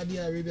think, Saudi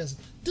Arabia.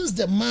 This is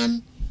the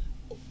man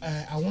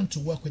I want to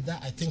work with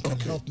that I think can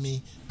help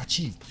me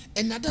achieve.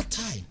 And at that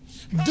time,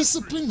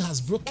 discipline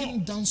has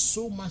broken down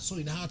so much so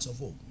in the Hearts of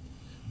Folk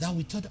that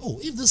we thought,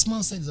 if this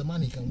man said he's a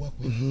man he can work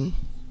with,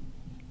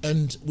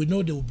 and we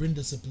know they will bring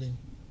discipline,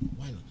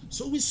 why not?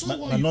 So we saw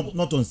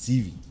not on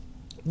CV.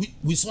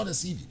 We saw the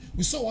CV.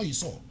 We saw what you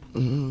saw.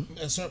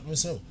 We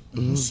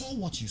saw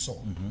what you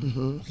saw.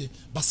 Okay,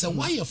 but so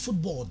why a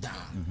football da?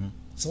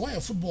 So why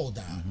a football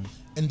da?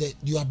 And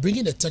you are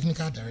bringing the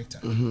technical director.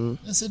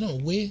 I said no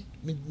way.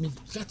 Me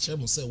catch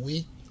him say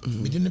way.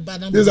 This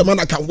is a man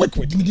I can work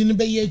with.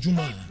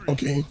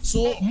 Okay.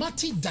 So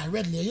Mati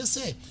directly, you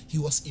say he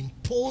was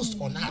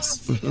imposed on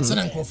us. Said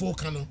Uncle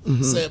Kano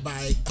said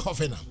by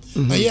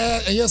Hoffenheim. But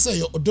yeah, and you say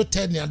you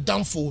Odotei are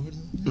down for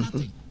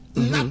nothing.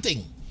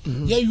 Nothing.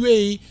 Yeah,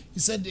 he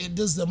said this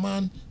is the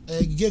man.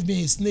 He gave me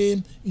his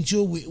name.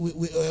 Until we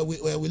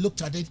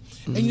looked at it,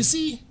 and you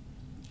see,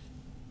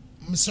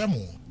 Mr.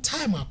 Mo,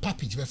 time our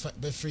package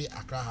be free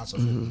Accra House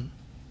of Folk.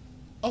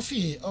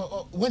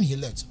 When he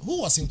left,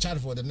 who was in charge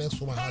for the next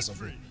woman House of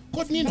Folk?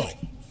 Coach Nino.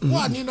 Who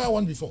had Nino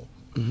won before?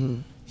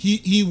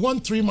 He won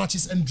 3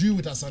 matches and drew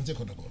with Asante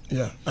Kotoko.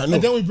 Yeah, I know.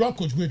 And then we brought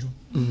Coach Wedu.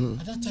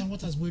 At that time,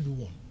 what has Wedu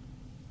won?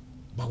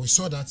 But we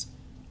saw that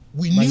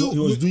we But knew he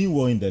was doing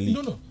well in the league.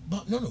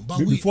 But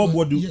Before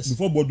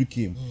Bodu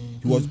came,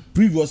 he was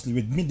previously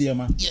with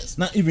Midiama. Yes.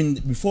 Not even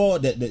before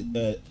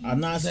the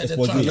Anas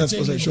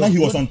exposition. Now he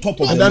was on top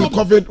of and the then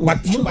COVID.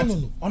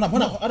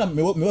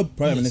 But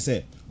Prime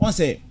Minister one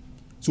say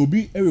so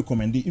be a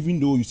recommended, even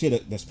though you say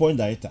that the sporting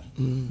director,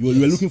 you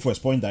were looking for a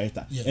sporting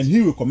director, and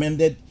he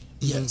recommended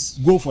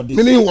go for this.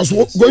 Meaning he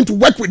was going to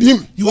work with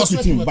him. He was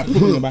with him,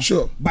 but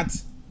sure. But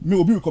me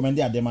will be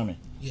recommended at the moment.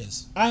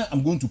 Yes. I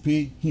am going to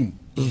pay him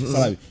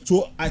salary.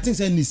 So I think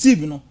say receive,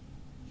 you know.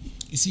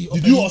 You see,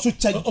 did you also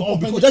check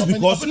just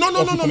because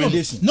no,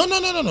 recommendation?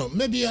 No.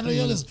 Maybe I don't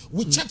understand.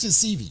 We checked his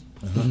CV,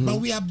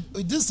 but we are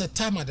this is the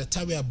time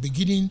we are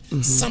beginning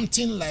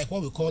something like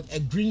what we call a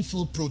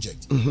greenfield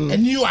project, a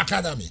new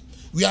academy.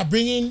 We are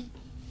bringing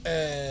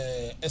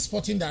a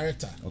sporting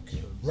director,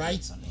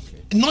 right?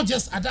 Okay. Not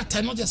just at that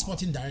time, not just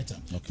sporting director.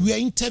 Okay. We are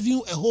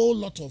interviewing a whole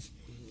lot of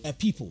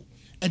people,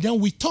 and then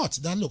we thought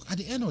that look, at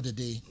the end of the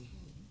day,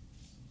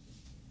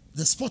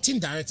 the sporting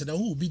director,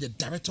 who will be the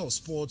director of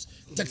sports,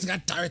 technical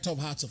director of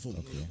Hearts of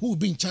Oak, who will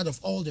be in charge of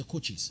all the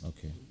coaches.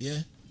 Okay.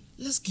 Yeah.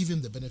 Let's give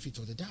him the benefit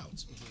of the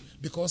doubt,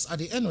 because at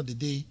the end of the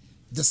day,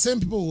 the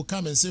same people will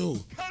come and say, "Oh,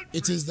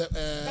 it is the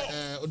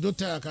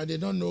Odotei, they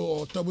don't know,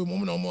 or Toby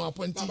Moment or more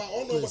appointed." But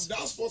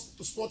that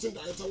sporting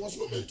director was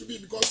not meant to be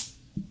because.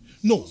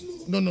 No.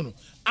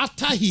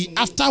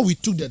 After we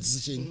took the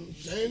decision,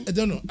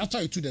 after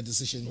we took the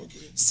decision,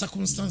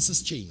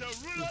 circumstances changed.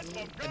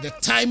 The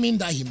timing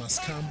that he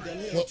must come,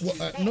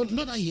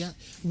 not that he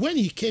when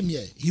he came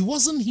here, he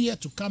wasn't here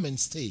to come and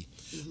stay.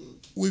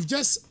 We've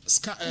just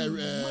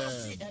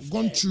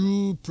gone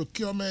through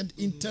procurement,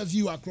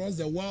 interview across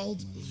the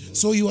world,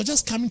 so he was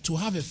just coming to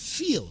have a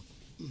feel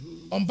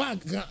on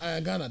back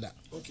Ghana.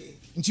 Okay.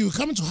 Until you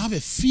coming to have a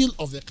feel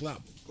of the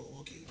club.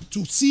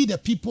 To see the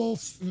people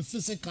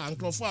physical and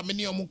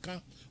many on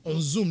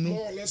Zoom,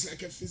 more or less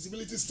like a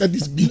feasibility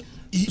studies.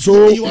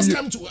 So he was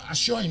coming to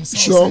assure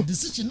himself. Sure. The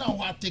decision now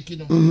was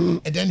taken,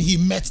 and then he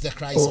met the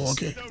crisis. Oh,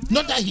 okay.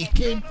 Not that he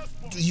came.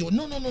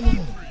 No.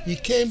 He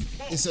came.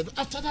 He said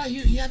after that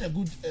he had a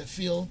good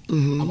feel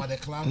about the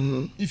club.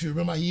 If you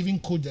remember, he even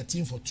coached the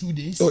team for 2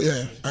 days. Oh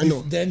yeah, I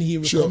know. Then he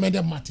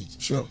recommended Matic.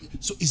 Sure.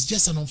 So it's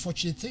just an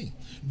unfortunate thing,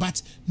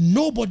 but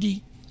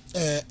nobody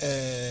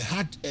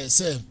had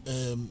said.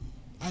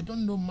 I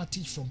don't know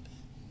Matic from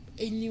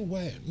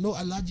anywhere. No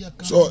Alaja.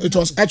 So it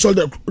was actually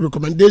the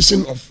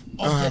recommendation of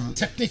the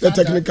technical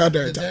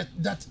director.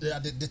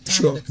 The time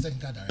sure. of the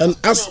technical director. And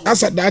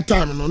as at that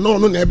time, no,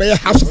 never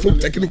has full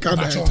technical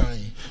director.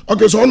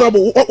 Okay, so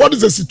honorable, what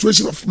is the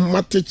situation of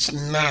Matic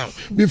now?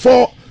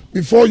 Before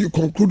you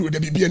conclude with the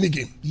BBN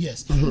game.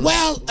 Yes.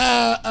 Well,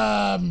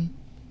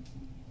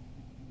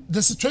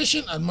 the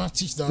situation at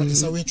Matic now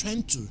is that we're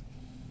trying to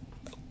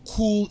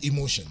cool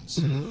emotions.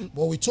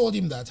 But we told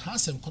him that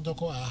Hearts and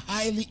Kotoko are a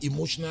highly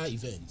emotional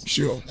event.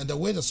 Sure. And the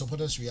way the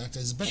supporters react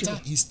is better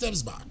he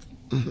steps back.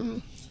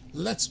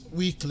 Let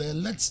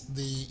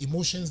the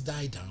emotions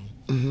die down.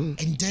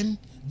 And then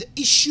the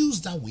issues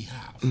that we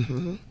have,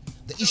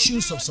 the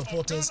issues of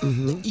supporters,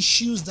 the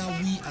issues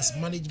that we as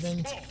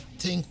management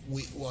think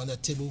we were on the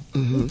table,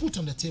 we put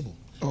on the table.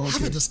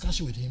 Have a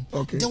discussion with him.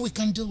 Then we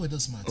can deal with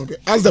this matter.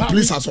 As the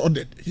police has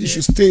ordered, he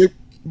should stay.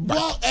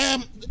 Well,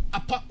 I'm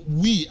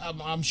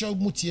sure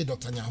Mutie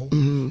Dr.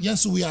 Nyaho.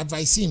 Yes, we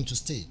advise him to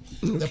stay.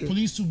 The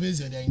police too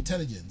busy their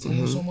intelligence.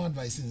 Someone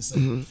advising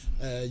him,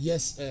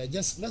 yes,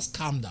 just let's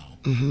calm down.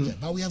 Yeah,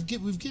 but we've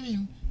given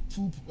him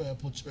full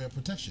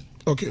protection.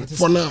 Okay,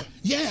 for now.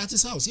 Yeah, at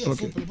his house. Yeah,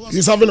 okay.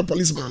 He's having a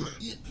policeman.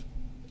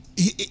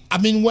 I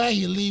mean, where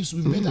he lives,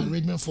 we've made an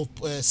arrangement for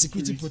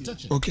security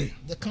protection. Okay.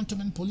 The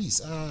cantonment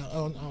police are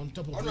on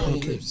top of where he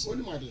lives.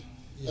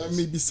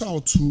 Maybe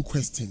so 2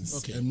 questions.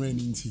 Okay.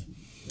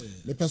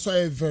 The person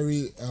is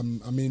very,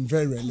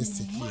 very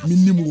realistic.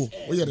 Minimum,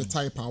 we are the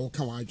type of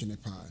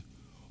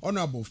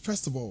Honorable,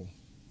 first of all,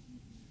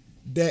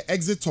 the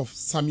exit of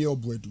Samuel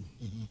Boadu,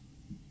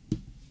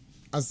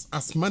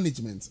 as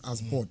management,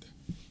 as board,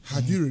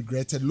 have you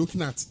regretted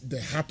looking at the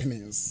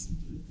happenings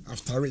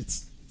after it?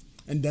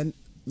 And then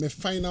my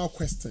final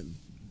question: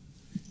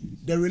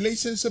 the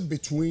relationship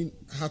between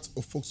Hearts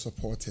of Folk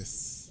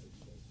supporters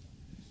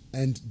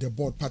and the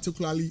board,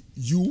 particularly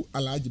you,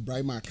 Alhaji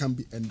Ibrahim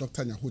Akambi, and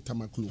Dr. Nyaho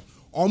Tamaklo,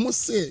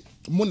 almost say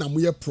mona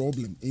muye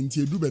problem in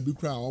Tiedu baby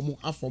cry almost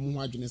after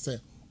Muhajine say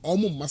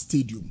almost my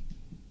stadium.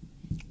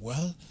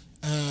 Well,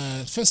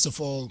 first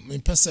of all,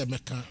 in person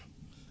Mecca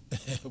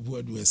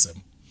Boadu SM,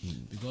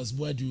 because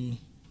Boadu,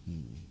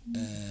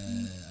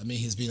 I mean,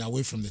 he's been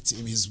away from the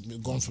team. He's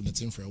gone from the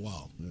team for a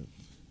while,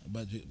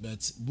 but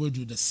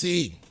Boadu the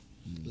same,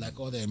 like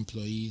all the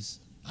employees.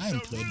 I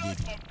employed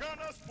Boadu.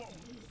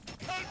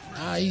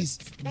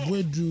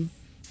 Boadu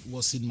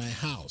was in my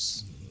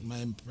house,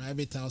 my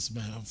private house,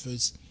 my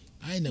office.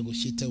 I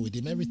negotiated with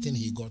him. Everything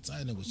he got,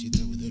 I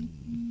negotiated with him.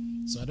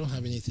 So I don't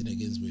have anything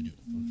against Boadu.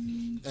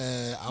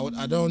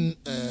 I don't.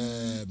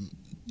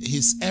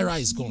 His era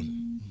is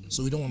gone.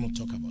 So we don't want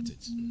to talk about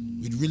it.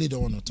 We really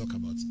don't want to talk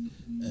about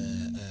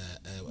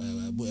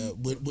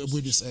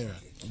with this era.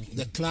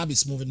 The club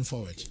is moving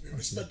forward. We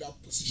respect that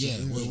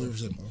position.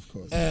 Yeah, of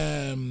course.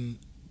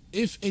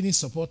 If any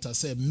supporter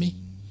say me,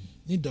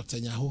 need Dr.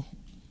 Nyaho,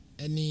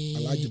 any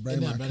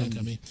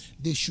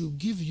they should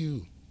give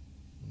you.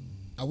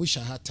 I wish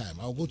I had time.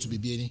 I'll go to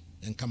BBN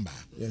and come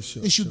back. Yeah,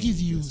 sure. They should give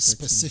you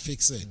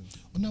specifics.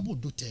 Honorable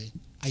Odotei,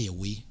 I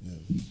away.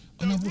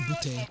 Honorable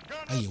Odotei,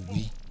 I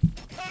away.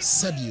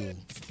 Sabio,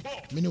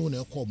 many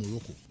will call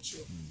Morocco.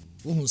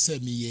 Who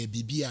said me ye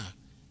bibia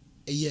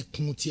a ye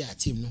kuntia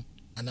team no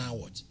an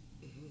hour.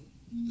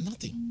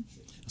 Nothing.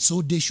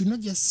 So they should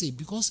not just say,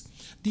 because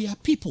they are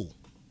people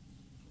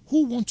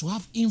who want to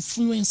have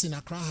influence in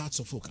Accra Hearts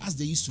of Oak as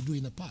they used to do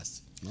in the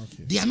past.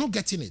 Okay. They are not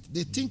getting it.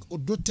 They think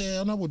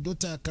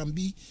Odotei can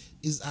be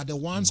are the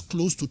ones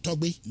close to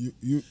Togbe.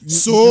 You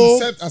so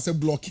serve as a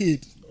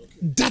blockade.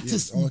 That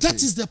is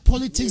the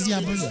politics they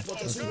are bringing.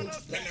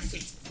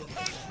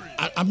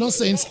 I'm not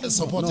saying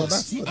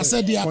supporters. I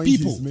said they are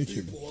people.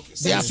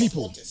 They are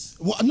people.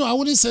 Well, no, I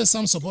wouldn't say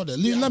some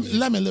supporters. There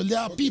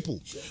are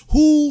people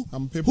who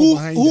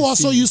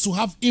also used to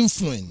have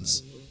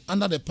influence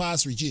under the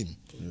past regime.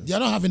 They are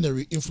not having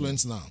the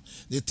influence now.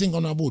 They think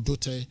Honorable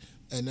Odotei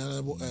and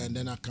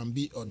then I can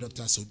be or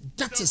Dr. So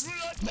that is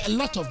a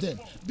lot of them.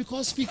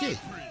 Because Pkay,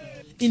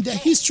 in the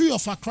history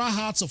of Accra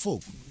Hearts of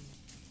Oak,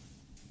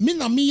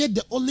 Minamiye,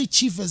 the only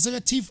chief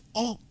executive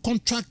or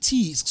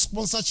contractee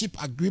sponsorship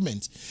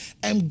agreement,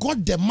 and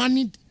got the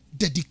money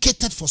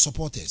dedicated for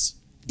supporters.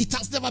 It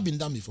has never been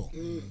done before.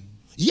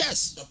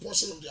 Yes. The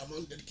portion of the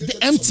amount dedicated the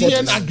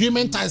MTN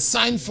agreement I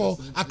signed for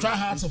Accra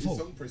Hearts of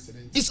Oak.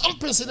 It's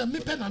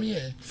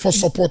unprecedented. For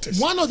supporters.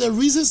 One of the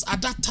reasons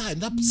at that time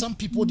that some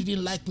people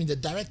didn't like me, the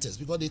directors,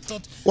 because they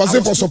thought was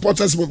it for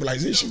supporters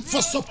mobilization?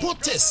 For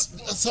supporters.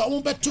 So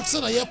there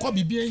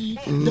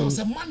was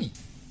a money.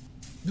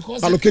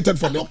 Because allocated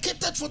for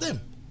them.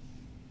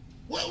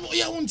 Well,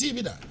 yeah, won't tell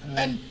me that.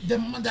 And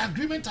the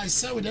agreement I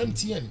signed with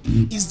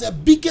MTN is the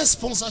biggest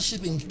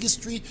sponsorship in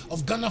history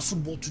of Ghana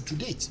football to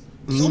date.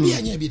 So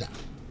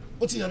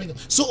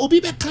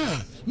Obibe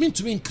can mean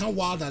to me can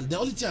wild. The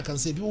only thing I can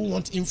say, people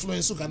want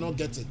influence who cannot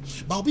get it.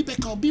 But Obibe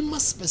can be more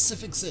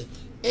specific. Say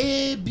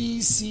A,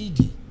 B, C,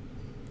 D.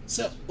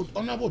 So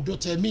Honorable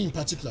Odotei, me in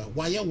particular,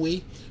 why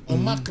away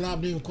on my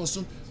club doing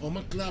custom, on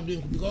my club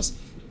doing, because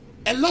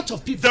a lot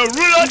of people, the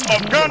rulers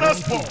of Ghana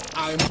sport,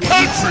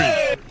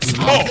 country,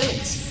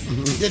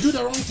 they do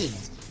the wrong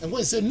things. And when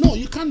they say no,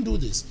 you can't do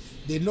this,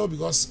 they know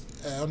because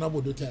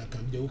Honorable Odotei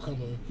they will come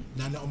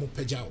then omo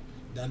pejao,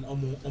 then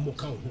omo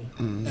count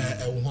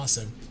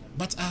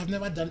but I have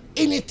never done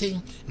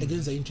anything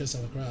against the interests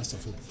of Accra Hearts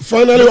of Oak.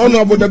 Finally,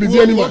 Honorable, there be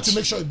any want to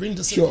make sure you bring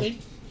discipline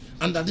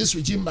under this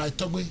regime by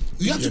Togbe.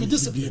 You have to be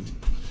disciplined.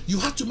 You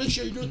have to make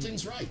sure you do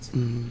things right.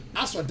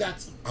 As for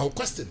that, I'll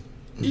question.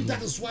 If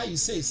that is why you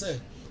say,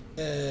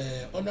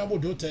 Honorable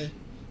Odotei,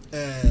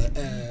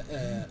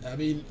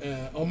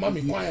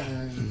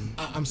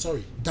 I'm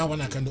sorry, that one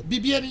I can do.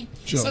 BBN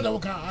said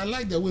I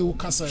like the way we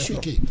cast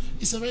Pkay.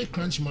 It's a very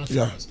crunchy match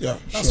for us.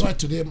 That's why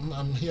today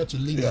I'm here to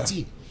lead the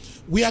team.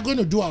 We are going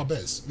to do our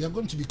best. We are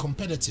going to be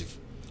competitive.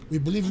 We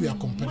believe we are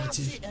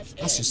competitive,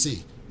 as you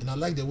say, and I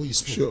like the way you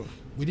spoke.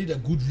 We need a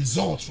good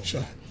result from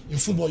that. In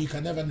football, you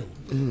can never know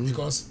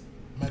because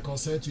Michael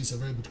Sertu is a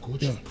very good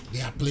coach.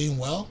 They are playing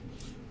well.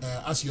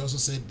 As you also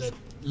said, that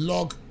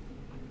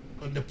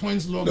the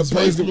points log is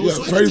very close.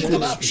 Very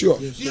close.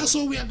 Yeah,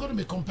 so we are going to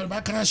be competitive.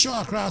 But can I assure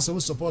Accra we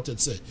supported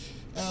say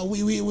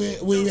we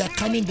are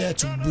coming there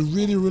to be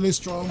really, really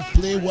strong,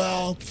 play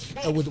well,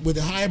 with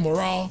a high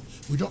morale.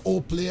 We don't owe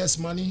players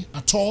money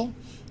at all.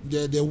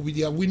 Their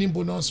winning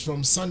bonus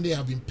from Sunday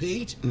have been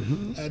paid.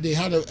 They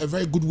had a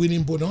very good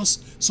winning bonus,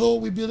 so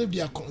we believe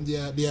they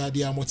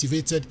are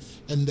motivated,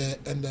 and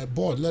the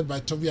board led by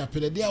Tovia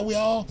Pele, we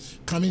are all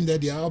coming there.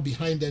 They are all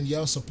behind them. They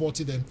are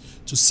supporting them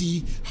to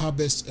see how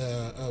best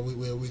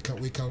we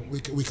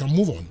can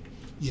move on.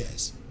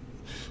 Yes.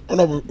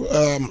 Honorable,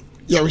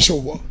 we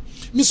show.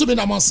 Me so I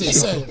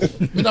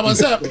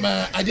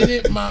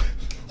didn't.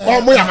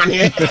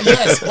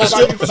 Yes,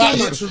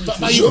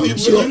 but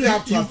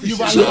you've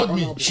allowed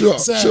me. Sir,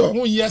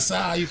 yes,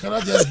 sir. You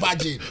cannot just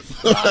budge it.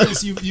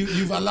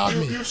 You've allowed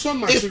me.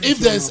 If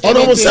there's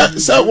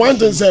sir, one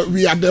thing, sir,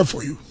 we are there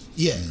for you.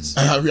 Yes,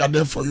 we are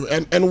there for you.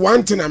 And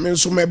one thing I mean,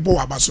 so my boy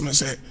Abasuna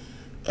said,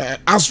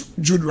 as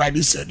Jude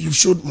rightly said, you've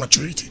showed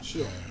maturity.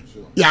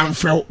 Yeah, I'm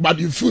fair, but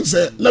you feel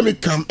say, let me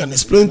come and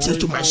explain things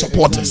to my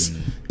supporters.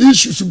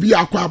 Issues to be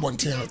acquired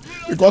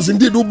because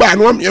indeed Dubai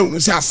and one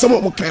say some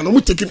of them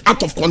we taken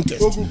out of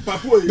context.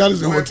 That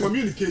is the whole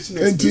communication.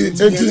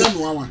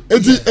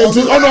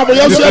 Honorable,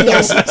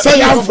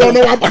 say I'm from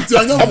I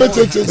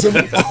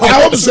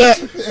hope say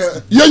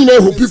you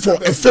know hoping for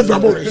a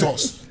favorable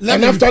result.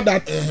 And after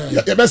that,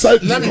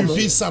 let me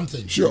repeat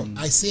something. Sure.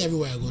 I say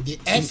everywhere I go, the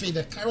FA,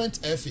 the current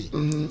FA,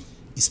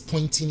 is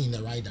pointing in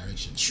the right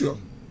direction. Sure.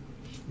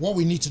 What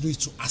we need to do is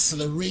to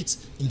accelerate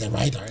in the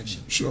right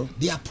direction. Sure.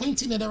 They are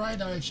pointing in the right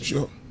direction.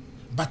 Sure.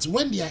 But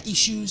when there are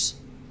issues,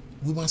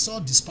 we must all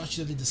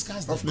dispassionately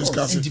discuss that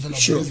Discuss and it. develop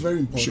Sure. it. It's very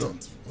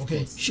important.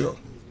 Okay. Sure.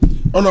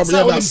 Honorable,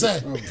 So we that's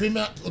said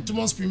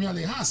Ottoman's Premier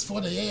League has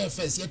for the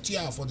AFS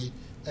yet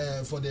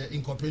for the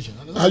incorporation.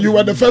 you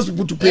were the first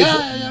people to pay for.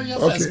 Yeah.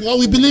 Okay. First. Well,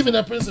 we believe in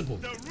the principle,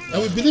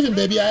 and we believe in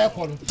baby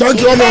Ayakon. Thank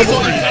you, Honorable.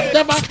 So it can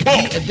never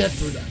be a dead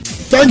product.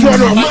 Thank you,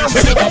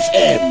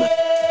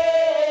 Honorable.